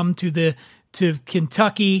to come to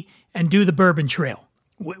Kentucky and do the Bourbon Trail?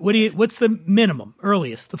 What's the minimum,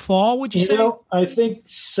 earliest? The fall, would you say? I think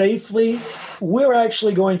safely, we're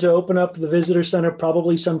actually going to open up the visitor center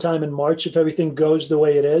probably sometime in March if everything goes the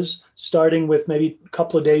way it is, starting with maybe a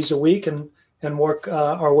couple of days a week and work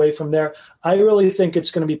our way from there. I really think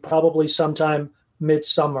it's going to be probably sometime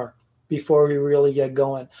midsummer before we really get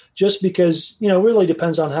going, just because, it really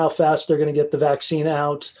depends on how fast they're going to get the vaccine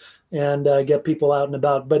out and get people out and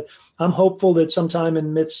about. But I'm hopeful that sometime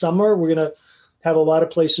in midsummer, we're going to have a lot of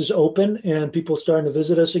places open and people starting to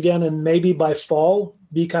visit us again. And maybe by fall,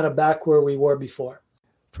 be kind of back where we were before.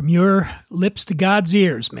 From your lips to God's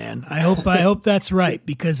ears, man. I hope that's right,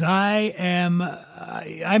 because I'm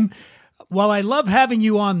while I love having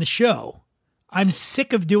you on the show, I'm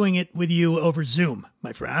sick of doing it with you over Zoom,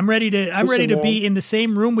 my friend. I'm ready to be in the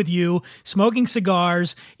same room with you, smoking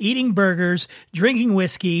cigars, eating burgers, drinking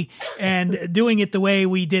whiskey, and doing it the way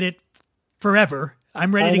we did it forever.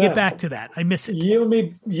 I'm ready to get back to that. I miss it. You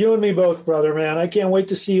and me both, brother, man. I can't wait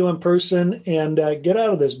to see you in person and get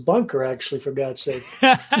out of this bunker, actually, for God's sake.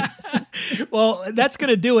 Well, that's going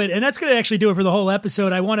to do it. And that's going to actually do it for the whole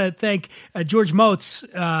episode. I want to thank George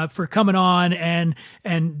Motz for coming on and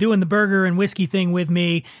doing the burger and whiskey thing with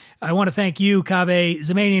me. I want to thank you, Kaveh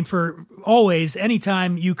Zamanian, for always,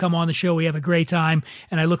 anytime you come on the show, we have a great time.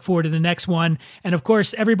 And I look forward to the next one. And of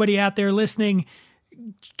course, everybody out there listening,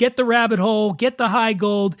 get the Rabbit Hole, get the High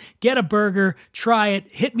Gold, get a burger, try it.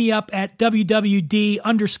 Hit me up at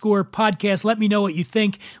WWD_podcast. Let me know what you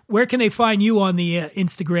think. Where can they find you on the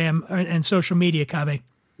Instagram and social media, Kaveh?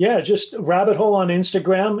 Yeah, just Rabbit Hole on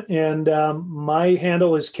Instagram. And my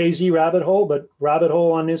handle is KZ Rabbit Hole, but Rabbit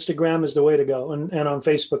Hole on Instagram is the way to go, and on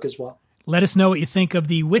Facebook as well. Let us know what you think of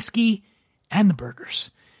the whiskey and the burgers.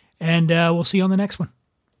 And we'll see you on the next one.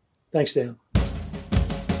 Thanks, Dan.